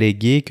moins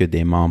alléguer que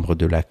des membres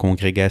de la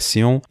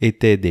congrégation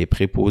étaient des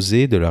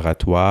préposés de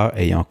l'oratoire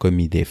ayant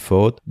commis des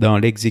fautes dans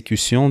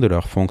l'exécution de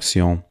leurs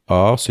fonctions.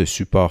 Or, ce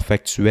support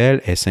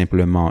factuel est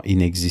simplement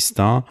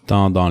inexistant,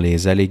 tant dans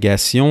les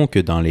allégations que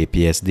dans les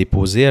pièces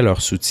déposées à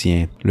leur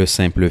soutien. Le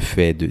simple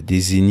fait de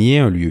désigner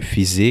un lieu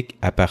physique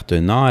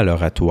appartenant à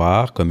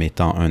l'oratoire comme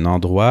étant un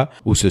endroit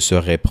où se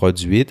seraient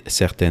produites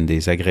certaines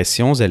des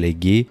agressions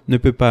alléguées ne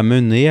peut pas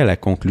mener à la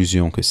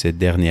conclusion que cette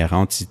dernière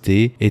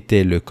entité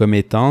était le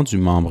commettant du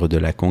membre de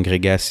la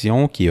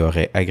congrégation qui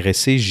aurait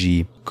agressé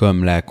J.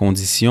 Comme la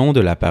condition de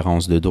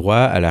l'apparence de droit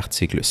à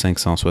l'article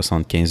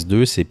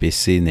 575.2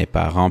 CPC n'est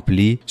pas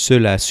remplie,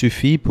 cela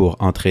suffit pour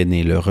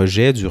entraîner le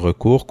rejet du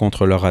recours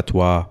contre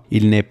l'oratoire.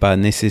 Il n'est pas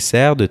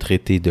nécessaire de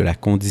traiter de la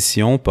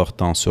condition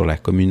portant sur la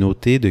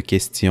communauté de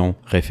question,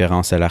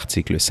 référence à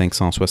l'article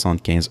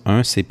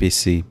 575.1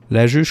 CPC.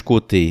 La juge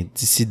Côté,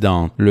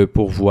 dissidente, le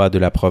pourvoi de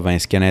la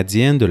province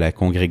canadienne de la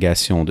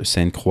congrégation de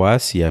Sainte-Croix,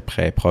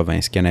 ci-après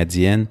province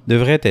canadienne,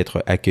 devrait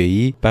être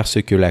accueilli parce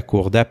que la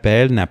Cour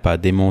d'appel n'a pas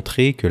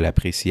démontré que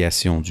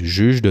l'appréciation du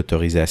juge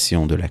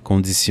d'autorisation de la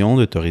condition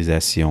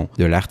d'autorisation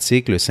de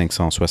l'article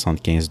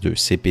 575.2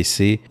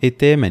 CPC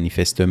était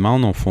manifestement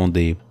non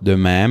fondée. De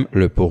même,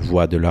 le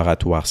pourvoi de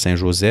l'oratoire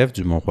Saint-Joseph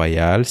du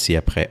Mont-Royal,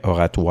 ci-après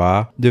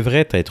oratoire,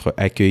 devrait être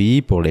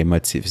accueilli pour les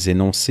motifs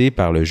énoncés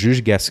par le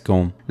juge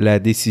Gascon. La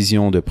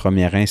décision de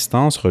première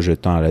instance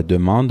rejetant la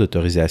demande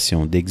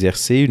d'autorisation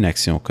d'exercer une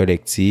action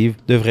collective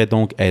devrait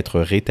donc être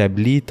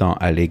rétablie tant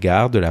à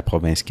l'égard de la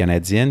province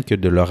canadienne que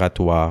de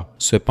l'oratoire.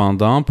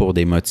 Cependant, pour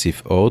des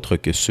motifs autres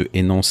que ceux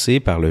énoncés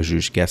par le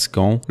juge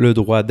Gascon, le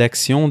droit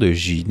d'action de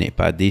J n'est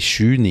pas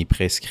déchu ni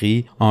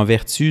prescrit en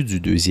vertu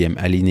du deuxième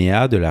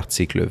alinéa de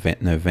l'article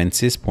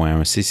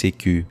 2926.1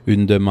 CCQ.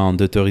 Une demande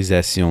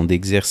d'autorisation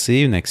d'exercer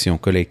une action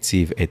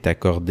collective est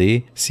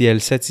accordée si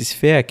elle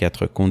satisfait à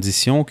 4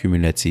 conditions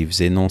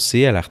cumulatives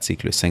énoncées à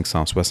l'article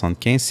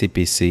 575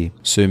 CPC.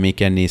 Ce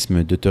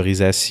mécanisme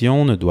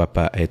d'autorisation ne doit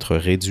pas être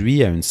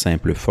réduit à une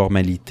simple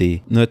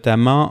formalité,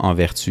 notamment en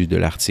vertu de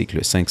l'article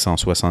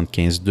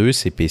 575.2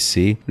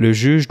 CPC, le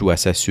juge doit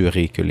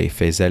s'assurer que les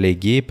faits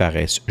allégués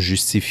paraissent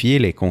justifier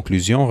les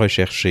conclusions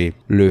recherchées.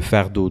 Le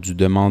fardeau du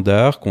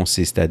demandeur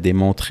consiste à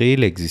démontrer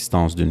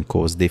l'existence d'une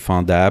cause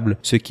défendable,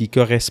 ce qui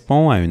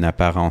correspond à une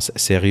apparence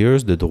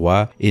sérieuse de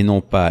droit et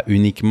non pas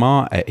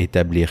uniquement à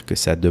établir que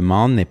sa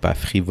demande n'est pas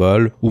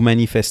frivole ou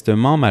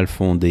manifestement mal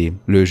fondée.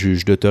 Le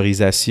juge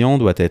d'autorisation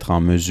doit être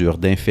en mesure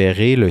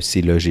d'inférer le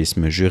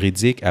syllogisme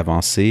juridique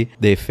avancé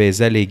des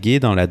faits allégués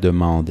dans la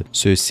demande.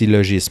 Ce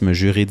syllogisme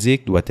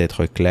juridique doit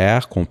être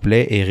clair,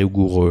 complet et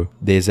rigoureux.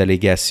 Des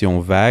allégations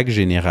vagues,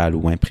 générales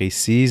ou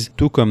imprécises,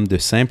 tout comme de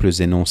simples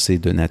énoncés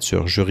de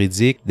nature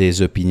juridique,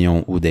 des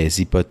opinions ou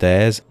des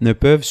hypothèses, ne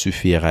peuvent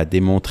suffire à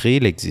démontrer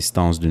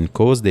l'existence d'une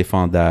cause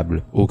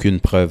défendable. Aucune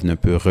preuve ne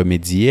peut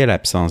remédier à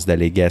l'absence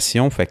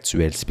d'allégations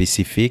factuelles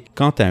spécifiques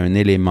quant à un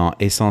élément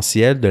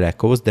essentiel de la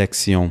cause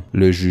d'action.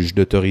 Le juge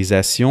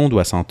d'autorisation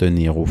doit s'en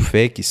tenir aux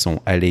faits qui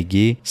sont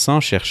allégués sans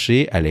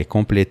chercher à les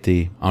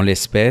compléter. En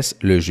l'espèce,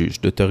 le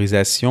juge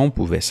d'autorisation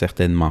pouvait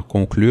certainement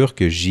conclure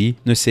que J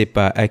ne s'est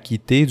pas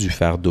acquitté du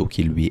fardeau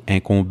qui lui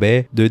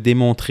incombait de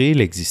démontrer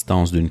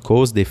l'existence d'une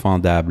cause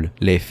défendable.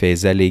 Les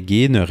faits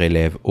allégués ne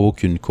relèvent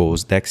aucune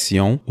cause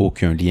d'action,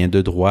 aucun lien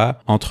de droit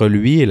entre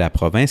lui et la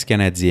province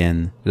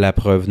canadienne. La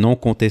preuve non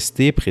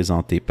contestée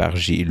présentée par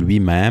J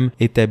lui-même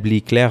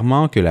établit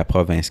clairement que la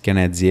province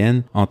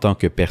canadienne, en tant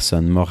que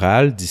personne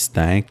morale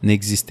distincte,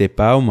 n'existait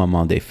pas au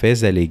moment des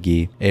faits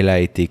allégués. Elle a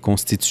été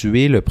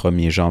constituée le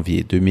 1er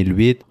janvier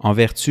 2008 en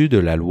vertu de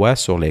la loi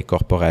sur les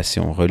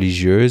corporations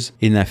religieuses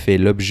et n'a fait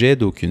l'objet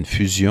d'aucune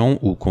fusion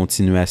ou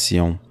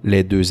continuation.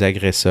 Les 2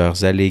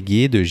 agresseurs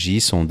allégués de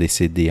J sont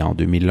décédés en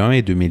 2001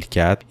 et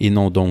 2004 et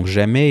n'ont donc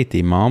jamais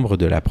été membres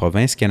de la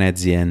province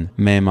canadienne.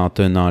 Même en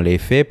tenant les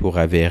faits pour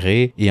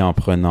avérés et en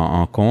prenant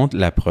en compte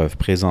la preuve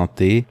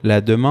présentée,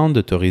 la demande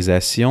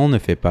d'autorisation ne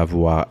fait pas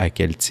voir à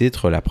quel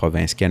titre la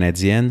province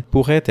canadienne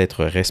pourrait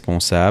être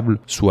responsable,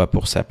 soit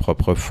pour sa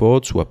propre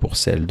faute, soit pour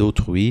celle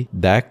d'autrui,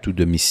 d'actes ou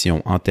de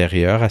missions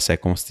antérieures à sa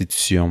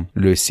constitution.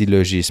 Le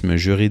syllogisme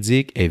juridique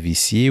juridique est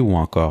vicié ou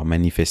encore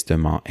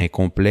manifestement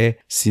incomplet,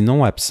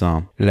 sinon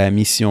absent. La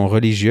mission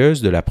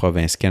religieuse de la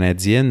province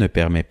canadienne ne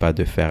permet pas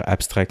de faire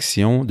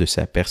abstraction de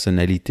sa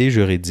personnalité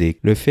juridique.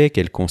 Le fait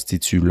qu'elle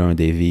constitue l'un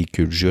des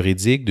véhicules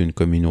juridiques d'une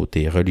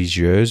communauté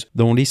religieuse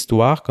dont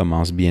l'histoire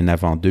commence bien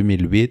avant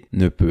 2008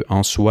 ne peut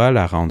en soi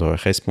la rendre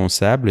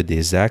responsable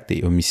des actes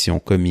et omissions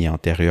commis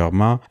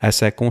antérieurement à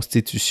sa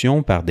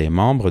constitution par des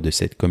membres de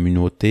cette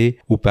communauté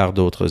ou par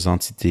d'autres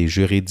entités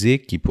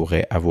juridiques qui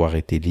pourraient avoir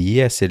été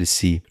liées à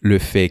celle-ci. Le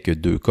fait que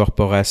deux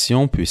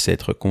corporations puissent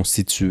être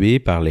constituées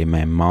par les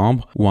mêmes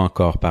membres ou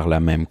encore par la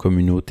même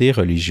communauté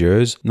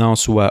religieuse n'a en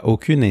soi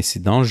aucune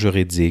incidence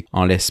juridique.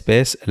 En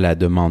l'espèce, la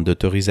demande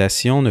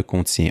d'autorisation ne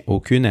contient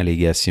aucune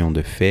allégation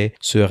de fait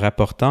se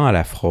rapportant à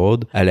la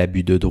fraude, à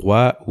l'abus de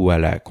droit ou à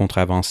la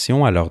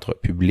contravention à l'ordre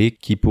public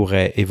qui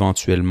pourrait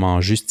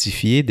éventuellement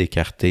justifier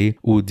d'écarter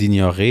ou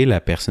d'ignorer la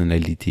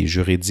personnalité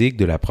juridique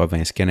de la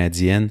province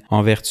canadienne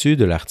en vertu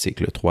de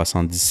l'article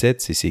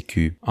 317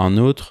 CCQ. En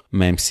outre,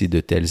 même si de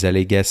telles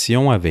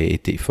allégations avaient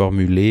été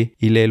formulées,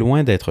 il est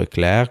loin d'être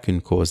clair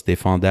qu'une cause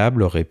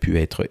défendable aurait pu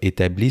être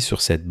établie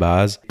sur cette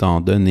base,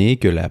 étant donné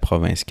que la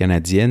province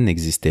canadienne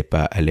n'existait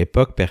pas à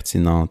l'époque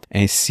pertinente.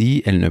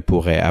 Ainsi, elle ne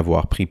pourrait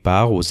avoir pris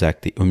part aux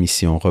actes et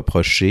omissions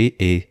reprochés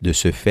et, de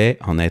ce fait,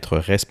 en être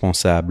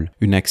responsable.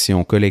 Une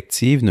action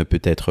collective ne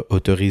peut être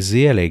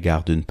autorisée à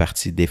l'égard d'une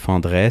partie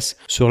défenderesse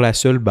sur la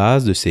seule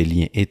base de ses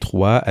liens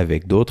étroits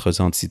avec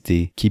d'autres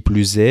entités. Qui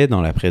plus est,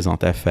 dans la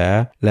présente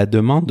affaire, la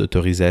demande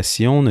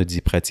d'autorisation ne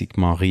dit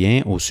pratiquement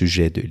rien au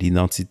sujet de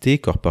l'identité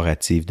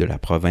corporative de la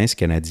province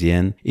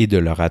canadienne et de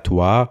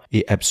l'oratoire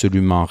et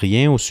absolument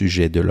rien au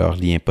sujet de leurs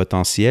liens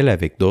potentiels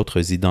avec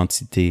d'autres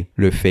identités.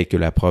 Le fait que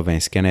la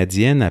province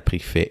canadienne a pris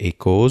fait et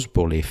cause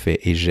pour les faits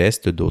et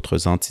gestes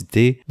d'autres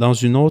entités dans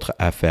une autre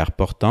affaire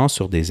portant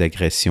sur des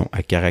agressions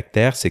à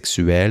caractère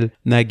sexuel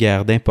n'a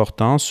guère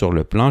d'importance sur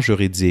le plan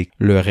juridique.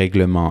 Le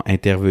règlement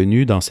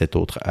intervenu dans cette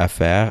autre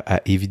affaire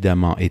a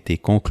évidemment été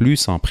conclu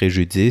sans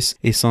préjudice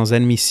et sans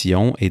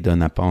admission et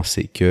donne à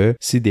penser que,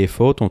 si des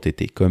fautes ont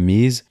été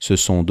commises, ce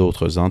sont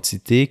d'autres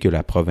entités que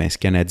la province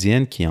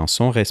canadienne qui en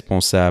sont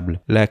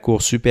responsables. La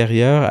Cour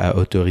supérieure a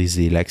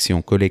autorisé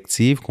l'action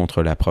collective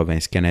contre la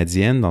province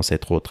canadienne dans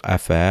cette autre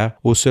affaire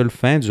aux seules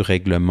fins du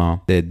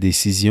règlement. Cette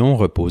décision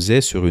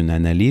reposait sur une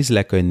analyse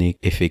laconique,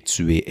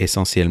 effectuée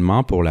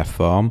essentiellement pour la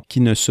forme,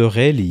 qui ne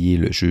saurait lier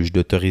le juge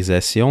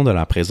d'autorisation dans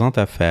la présente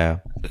affaire.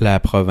 La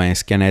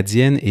province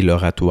canadienne et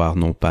l'oratoire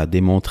n'ont pas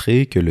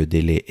démontré que le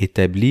délai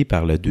établi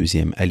par le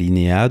deuxième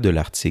alinéa de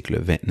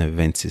l'article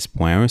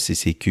 2926.1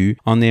 CCQ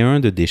en est un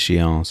de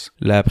déchéance.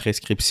 La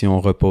prescription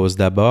repose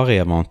d'abord et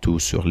avant tout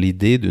sur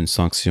l'idée d'une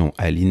sanction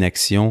à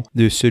l'inaction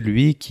de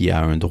celui qui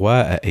a un droit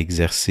à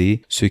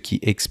exercer, ce qui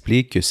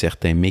explique que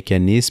certains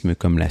mécanismes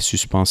comme la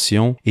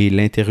suspension et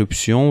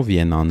l'interruption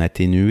viennent en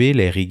atténuer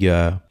les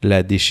rigueurs.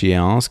 La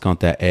déchéance, quant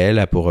à elle,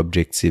 a pour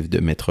objectif de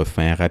mettre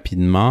fin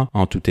rapidement,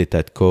 en tout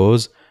état de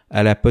cause,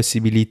 à la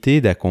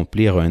possibilité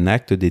d'accomplir un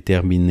acte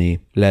déterminé.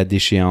 La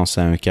déchéance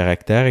a un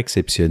caractère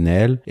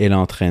exceptionnel, elle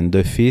entraîne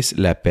d'office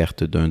la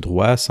perte d'un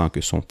droit sans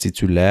que son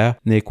titulaire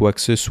n'ait quoi que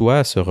ce soit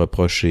à se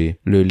reprocher.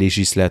 Le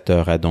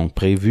législateur a donc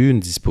prévu une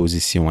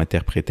disposition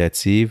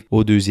interprétative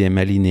au deuxième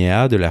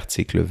alinéa de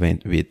l'article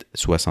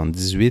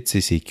 2878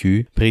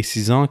 CCQ,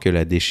 précisant que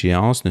la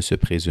déchéance ne se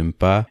présume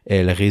pas,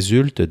 elle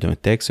résulte d'un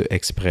texte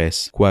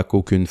express.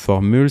 Quoiqu'aucune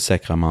formule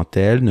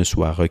sacramentelle ne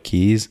soit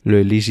requise,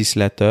 le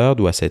législateur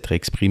doit s'être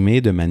exprimé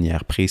de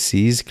manière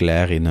précise,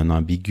 claire et non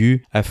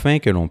ambiguë, afin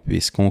que l'on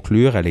puisse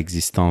conclure à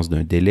l'existence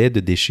d'un délai de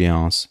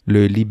déchéance.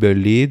 Le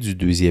libellé du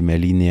deuxième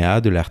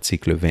alinéa de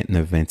l'article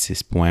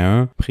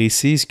 2926.1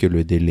 précise que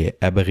le délai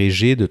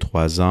abrégé de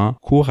 3 ans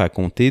court à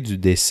compter du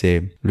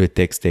décès. Le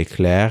texte est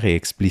clair et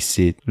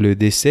explicite. Le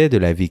décès de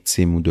la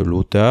victime ou de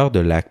l'auteur de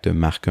l'acte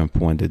marque un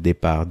point de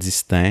départ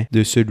distinct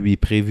de celui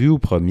prévu au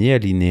premier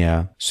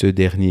alinéa. Ce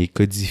dernier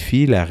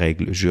codifie la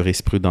règle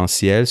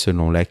jurisprudentielle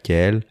selon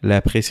laquelle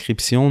la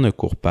prescription ne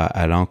court pas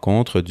à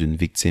l'encontre d'une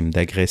victime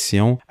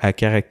d'agression à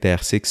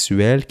caractère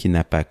sexuel qui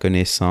n'a pas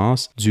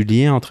connaissance du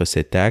lien entre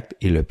cet acte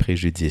et le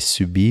préjudice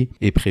subi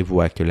et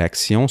prévoit que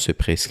l'action se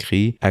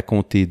prescrit à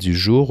compter du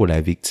jour où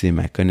la victime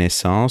a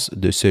connaissance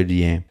de ce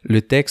lien.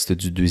 Le texte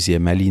du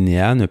deuxième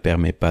alinéa ne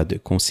permet pas de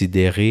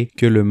considérer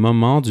que le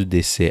moment du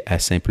décès a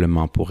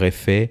simplement pour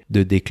effet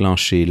de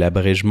déclencher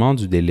l'abrégement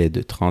du délai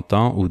de 30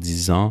 ans ou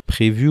 10 ans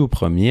prévu au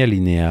premier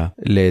alinéa.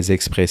 Les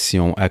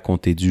expressions à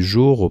compter du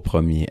jour au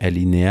premier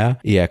alinéa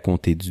et à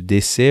compter du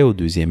décès au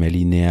deuxième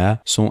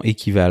alinéa sont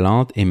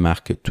équivalentes et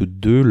marquent toutes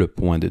deux le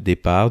point de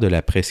départ de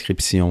la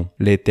prescription.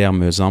 Les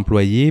termes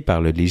employés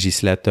par le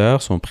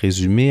législateur sont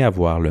présumés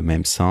avoir le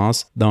même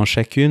sens dans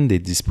chacune des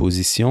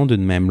dispositions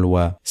d'une même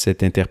loi.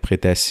 Cette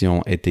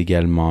interprétation est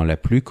également la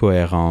plus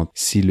cohérente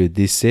si le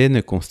décès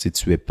ne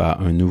constituait pas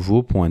un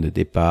nouveau point de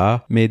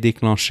départ, mais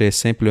déclenchait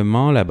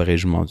simplement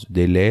l'abrégement du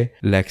délai.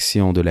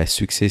 L'action de la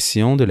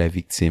succession de la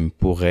victime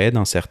pourrait,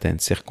 dans certaines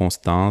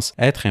circonstances,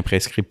 être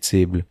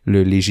imprescriptible.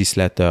 Le législateur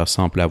législateur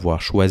semble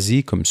avoir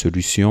choisi comme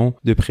solution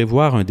de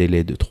prévoir un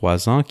délai de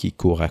 3 ans qui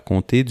court à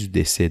compter du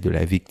décès de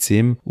la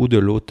victime ou de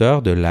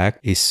l'auteur de l'acte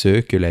et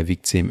ce que la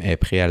victime ait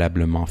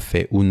préalablement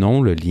fait ou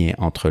non le lien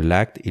entre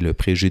l'acte et le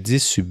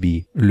préjudice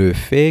subi. Le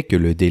fait que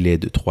le délai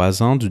de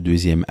 3 ans du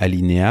deuxième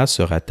alinéa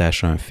se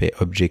rattache à un fait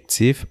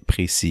objectif,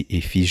 précis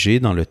et figé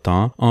dans le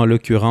temps, en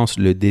l'occurrence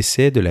le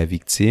décès de la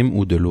victime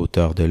ou de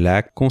l'auteur de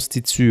l'acte,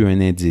 constitue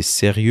un indice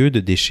sérieux de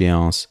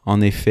déchéance.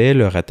 En effet,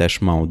 le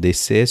rattachement au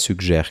décès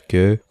suggère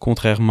que,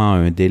 contrairement à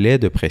un délai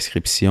de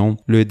prescription,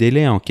 le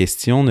délai en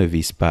question ne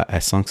vise pas à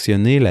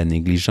sanctionner la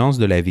négligence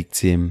de la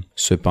victime.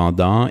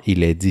 Cependant,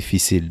 il est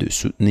difficile de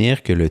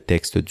soutenir que le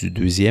texte du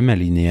deuxième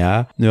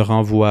alinéa ne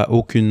renvoie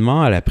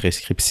aucunement à la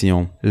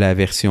prescription. La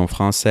version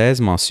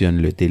française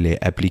mentionne le délai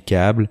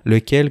applicable,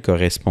 lequel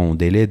correspond au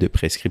délai de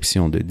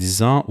prescription de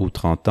 10 ans ou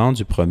 30 ans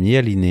du premier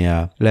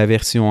alinéa. La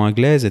version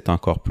anglaise est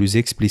encore plus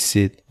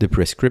explicite. The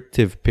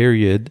prescriptive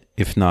period,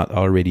 if not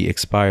already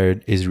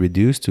expired, is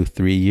reduced to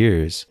 3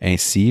 years.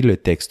 Ainsi, le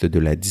texte de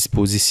la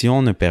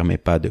disposition ne permet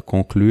pas de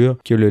conclure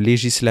que le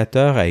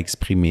législateur a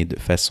exprimé de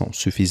façon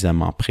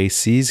suffisamment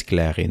précise,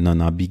 claire et non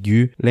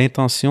ambiguë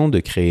l'intention de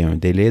créer un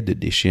délai de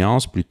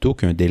déchéance plutôt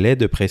qu'un délai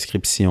de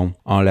prescription.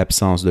 En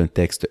l'absence d'un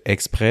texte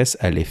express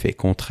à l'effet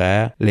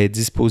contraire, les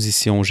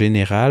dispositions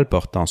générales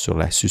portant sur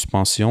la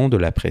suspension de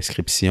la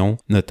prescription,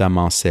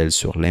 notamment celles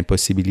sur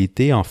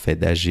l'impossibilité en fait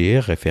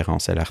d'agir,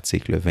 référence à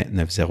l'article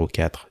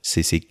 2904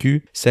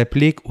 CCQ,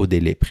 s'appliquent au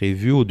délai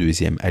prévu au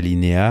deuxième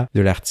alinéa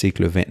de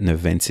l'article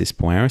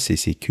 2926.1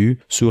 CCQ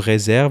sous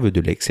réserve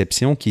de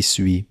l'exception qui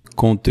suit.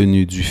 Compte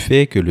tenu du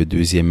fait que le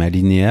deuxième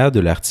alinéa de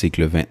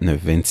l'article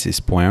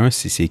 2926.1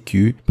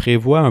 CCQ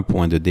prévoit un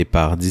point de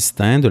départ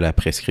distinct de la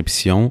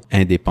prescription,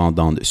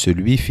 indépendant de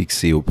celui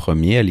fixé au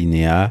premier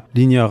alinéa,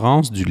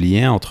 l'ignorance du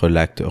lien entre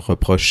l'acte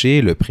reproché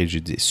et le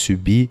préjudice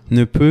subi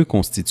ne peut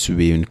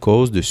constituer une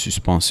cause de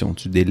suspension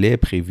du délai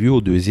prévu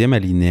au deuxième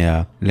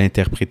alinéa.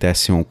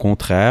 L'interprétation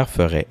contraire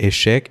ferait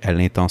échec à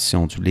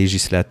l'intention du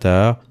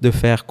législateur de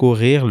faire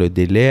courir le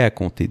délai à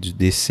compter du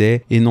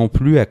décès et non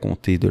plus à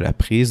compter de la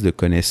prise de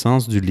connaissance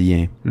du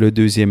lien. Le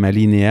deuxième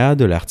alinéa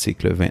de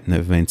l'article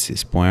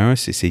 2926.1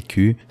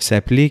 CCQ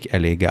s'applique à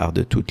l'égard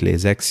de toutes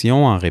les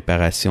actions en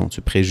réparation du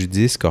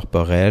préjudice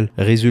corporel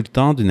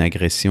résultant d'une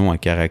agression à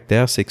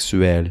caractère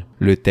sexuel.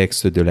 Le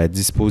texte de la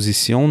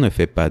disposition ne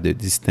fait pas de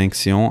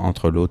distinction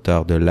entre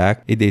l'auteur de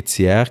l'acte et des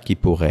tiers qui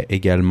pourraient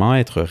également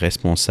être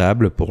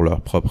responsables pour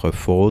leur propre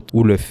faute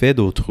ou le fait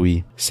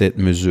d'autrui. Cette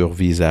mesure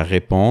vise à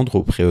répondre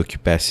aux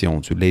préoccupations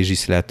du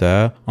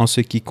législateur en ce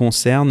qui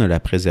concerne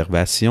la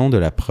préservation de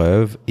la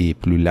preuve et,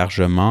 plus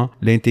largement,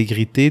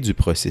 l'intégrité du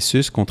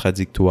processus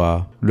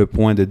contradictoire. Le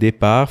point de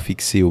départ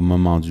fixé au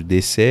moment du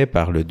décès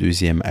par le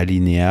deuxième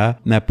alinéa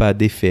n'a pas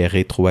d'effet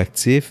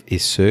rétroactif et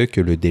ce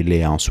que le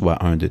délai en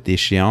soit un de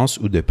déchéance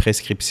ou de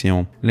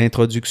prescription.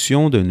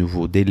 L'introduction d'un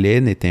nouveau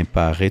délai n'éteint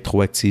pas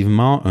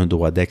rétroactivement un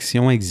droit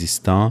d'action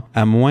existant,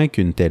 à moins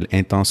qu'une telle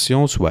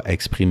intention soit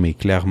exprimée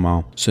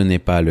clairement. Ce n'est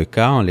pas le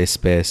cas en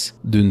l'espèce.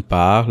 D'une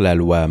part, la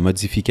loi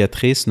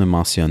modificatrice ne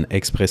mentionne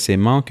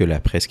expressément que la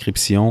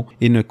prescription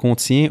et ne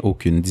contient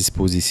aucune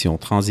disposition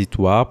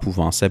transitoire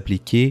pouvant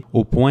s'appliquer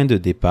au point de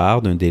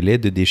départ d'un délai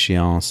de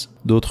déchéance.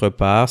 D'autre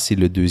part, si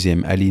le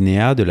deuxième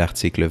alinéa de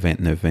l'article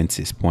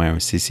 2926.1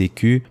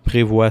 CCQ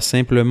prévoit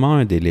simplement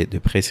un délai de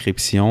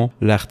prescription,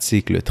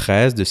 l'article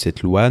 13 de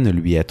cette loi ne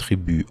lui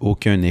attribue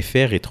aucun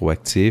effet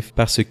rétroactif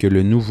parce que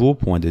le nouveau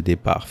point de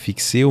départ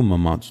fixé au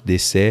moment du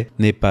décès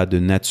n'est pas de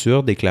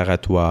nature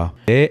déclaratoire.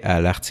 Et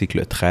à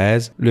l'article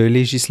 13, le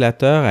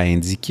législateur a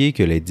indiqué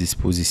que les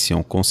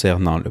dispositions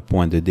concernant le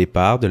point de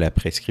départ de la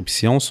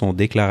prescription sont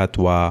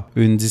déclaratoires.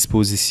 Une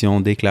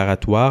disposition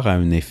déclaratoire a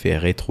un effet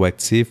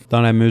rétroactif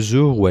dans la mesure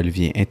où elle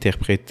vient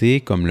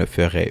interpréter, comme le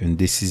ferait une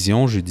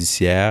décision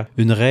judiciaire,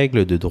 une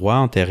règle de droit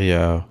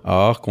antérieure.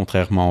 Or,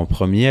 contrairement au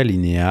premier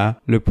alinéa,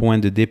 le point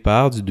de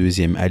départ du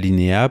deuxième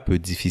alinéa peut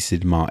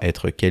difficilement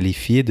être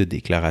qualifié de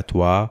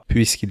déclaratoire,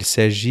 puisqu'il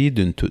s'agit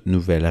d'une toute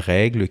nouvelle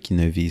règle qui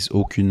ne vise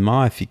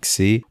aucunement à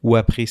fixer ou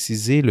à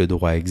préciser le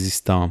droit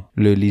existant.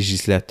 Le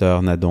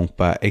législateur n'a donc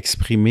pas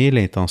exprimé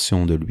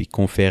l'intention de lui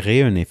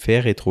conférer un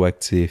effet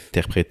rétroactif,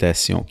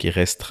 interprétation qui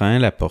restreint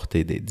la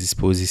portée des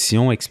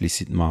dispositions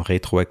explicitement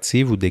rétroactives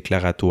ou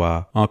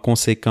déclaratoire. En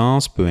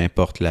conséquence, peu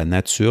importe la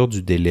nature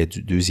du délai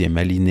du deuxième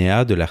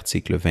alinéa de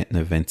l'article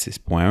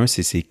 2926.1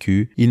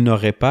 CCQ, il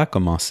n'aurait pas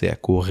commencé à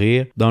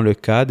courir dans le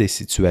cas des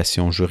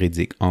situations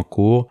juridiques en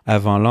cours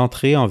avant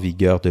l'entrée en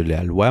vigueur de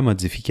la loi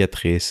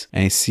modificatrice.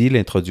 Ainsi,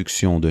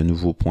 l'introduction d'un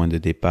nouveau point de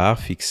départ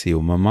fixé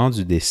au moment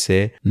du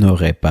décès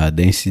n'aurait pas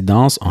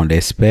d'incidence en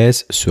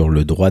l'espèce sur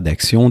le droit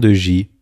d'action de J.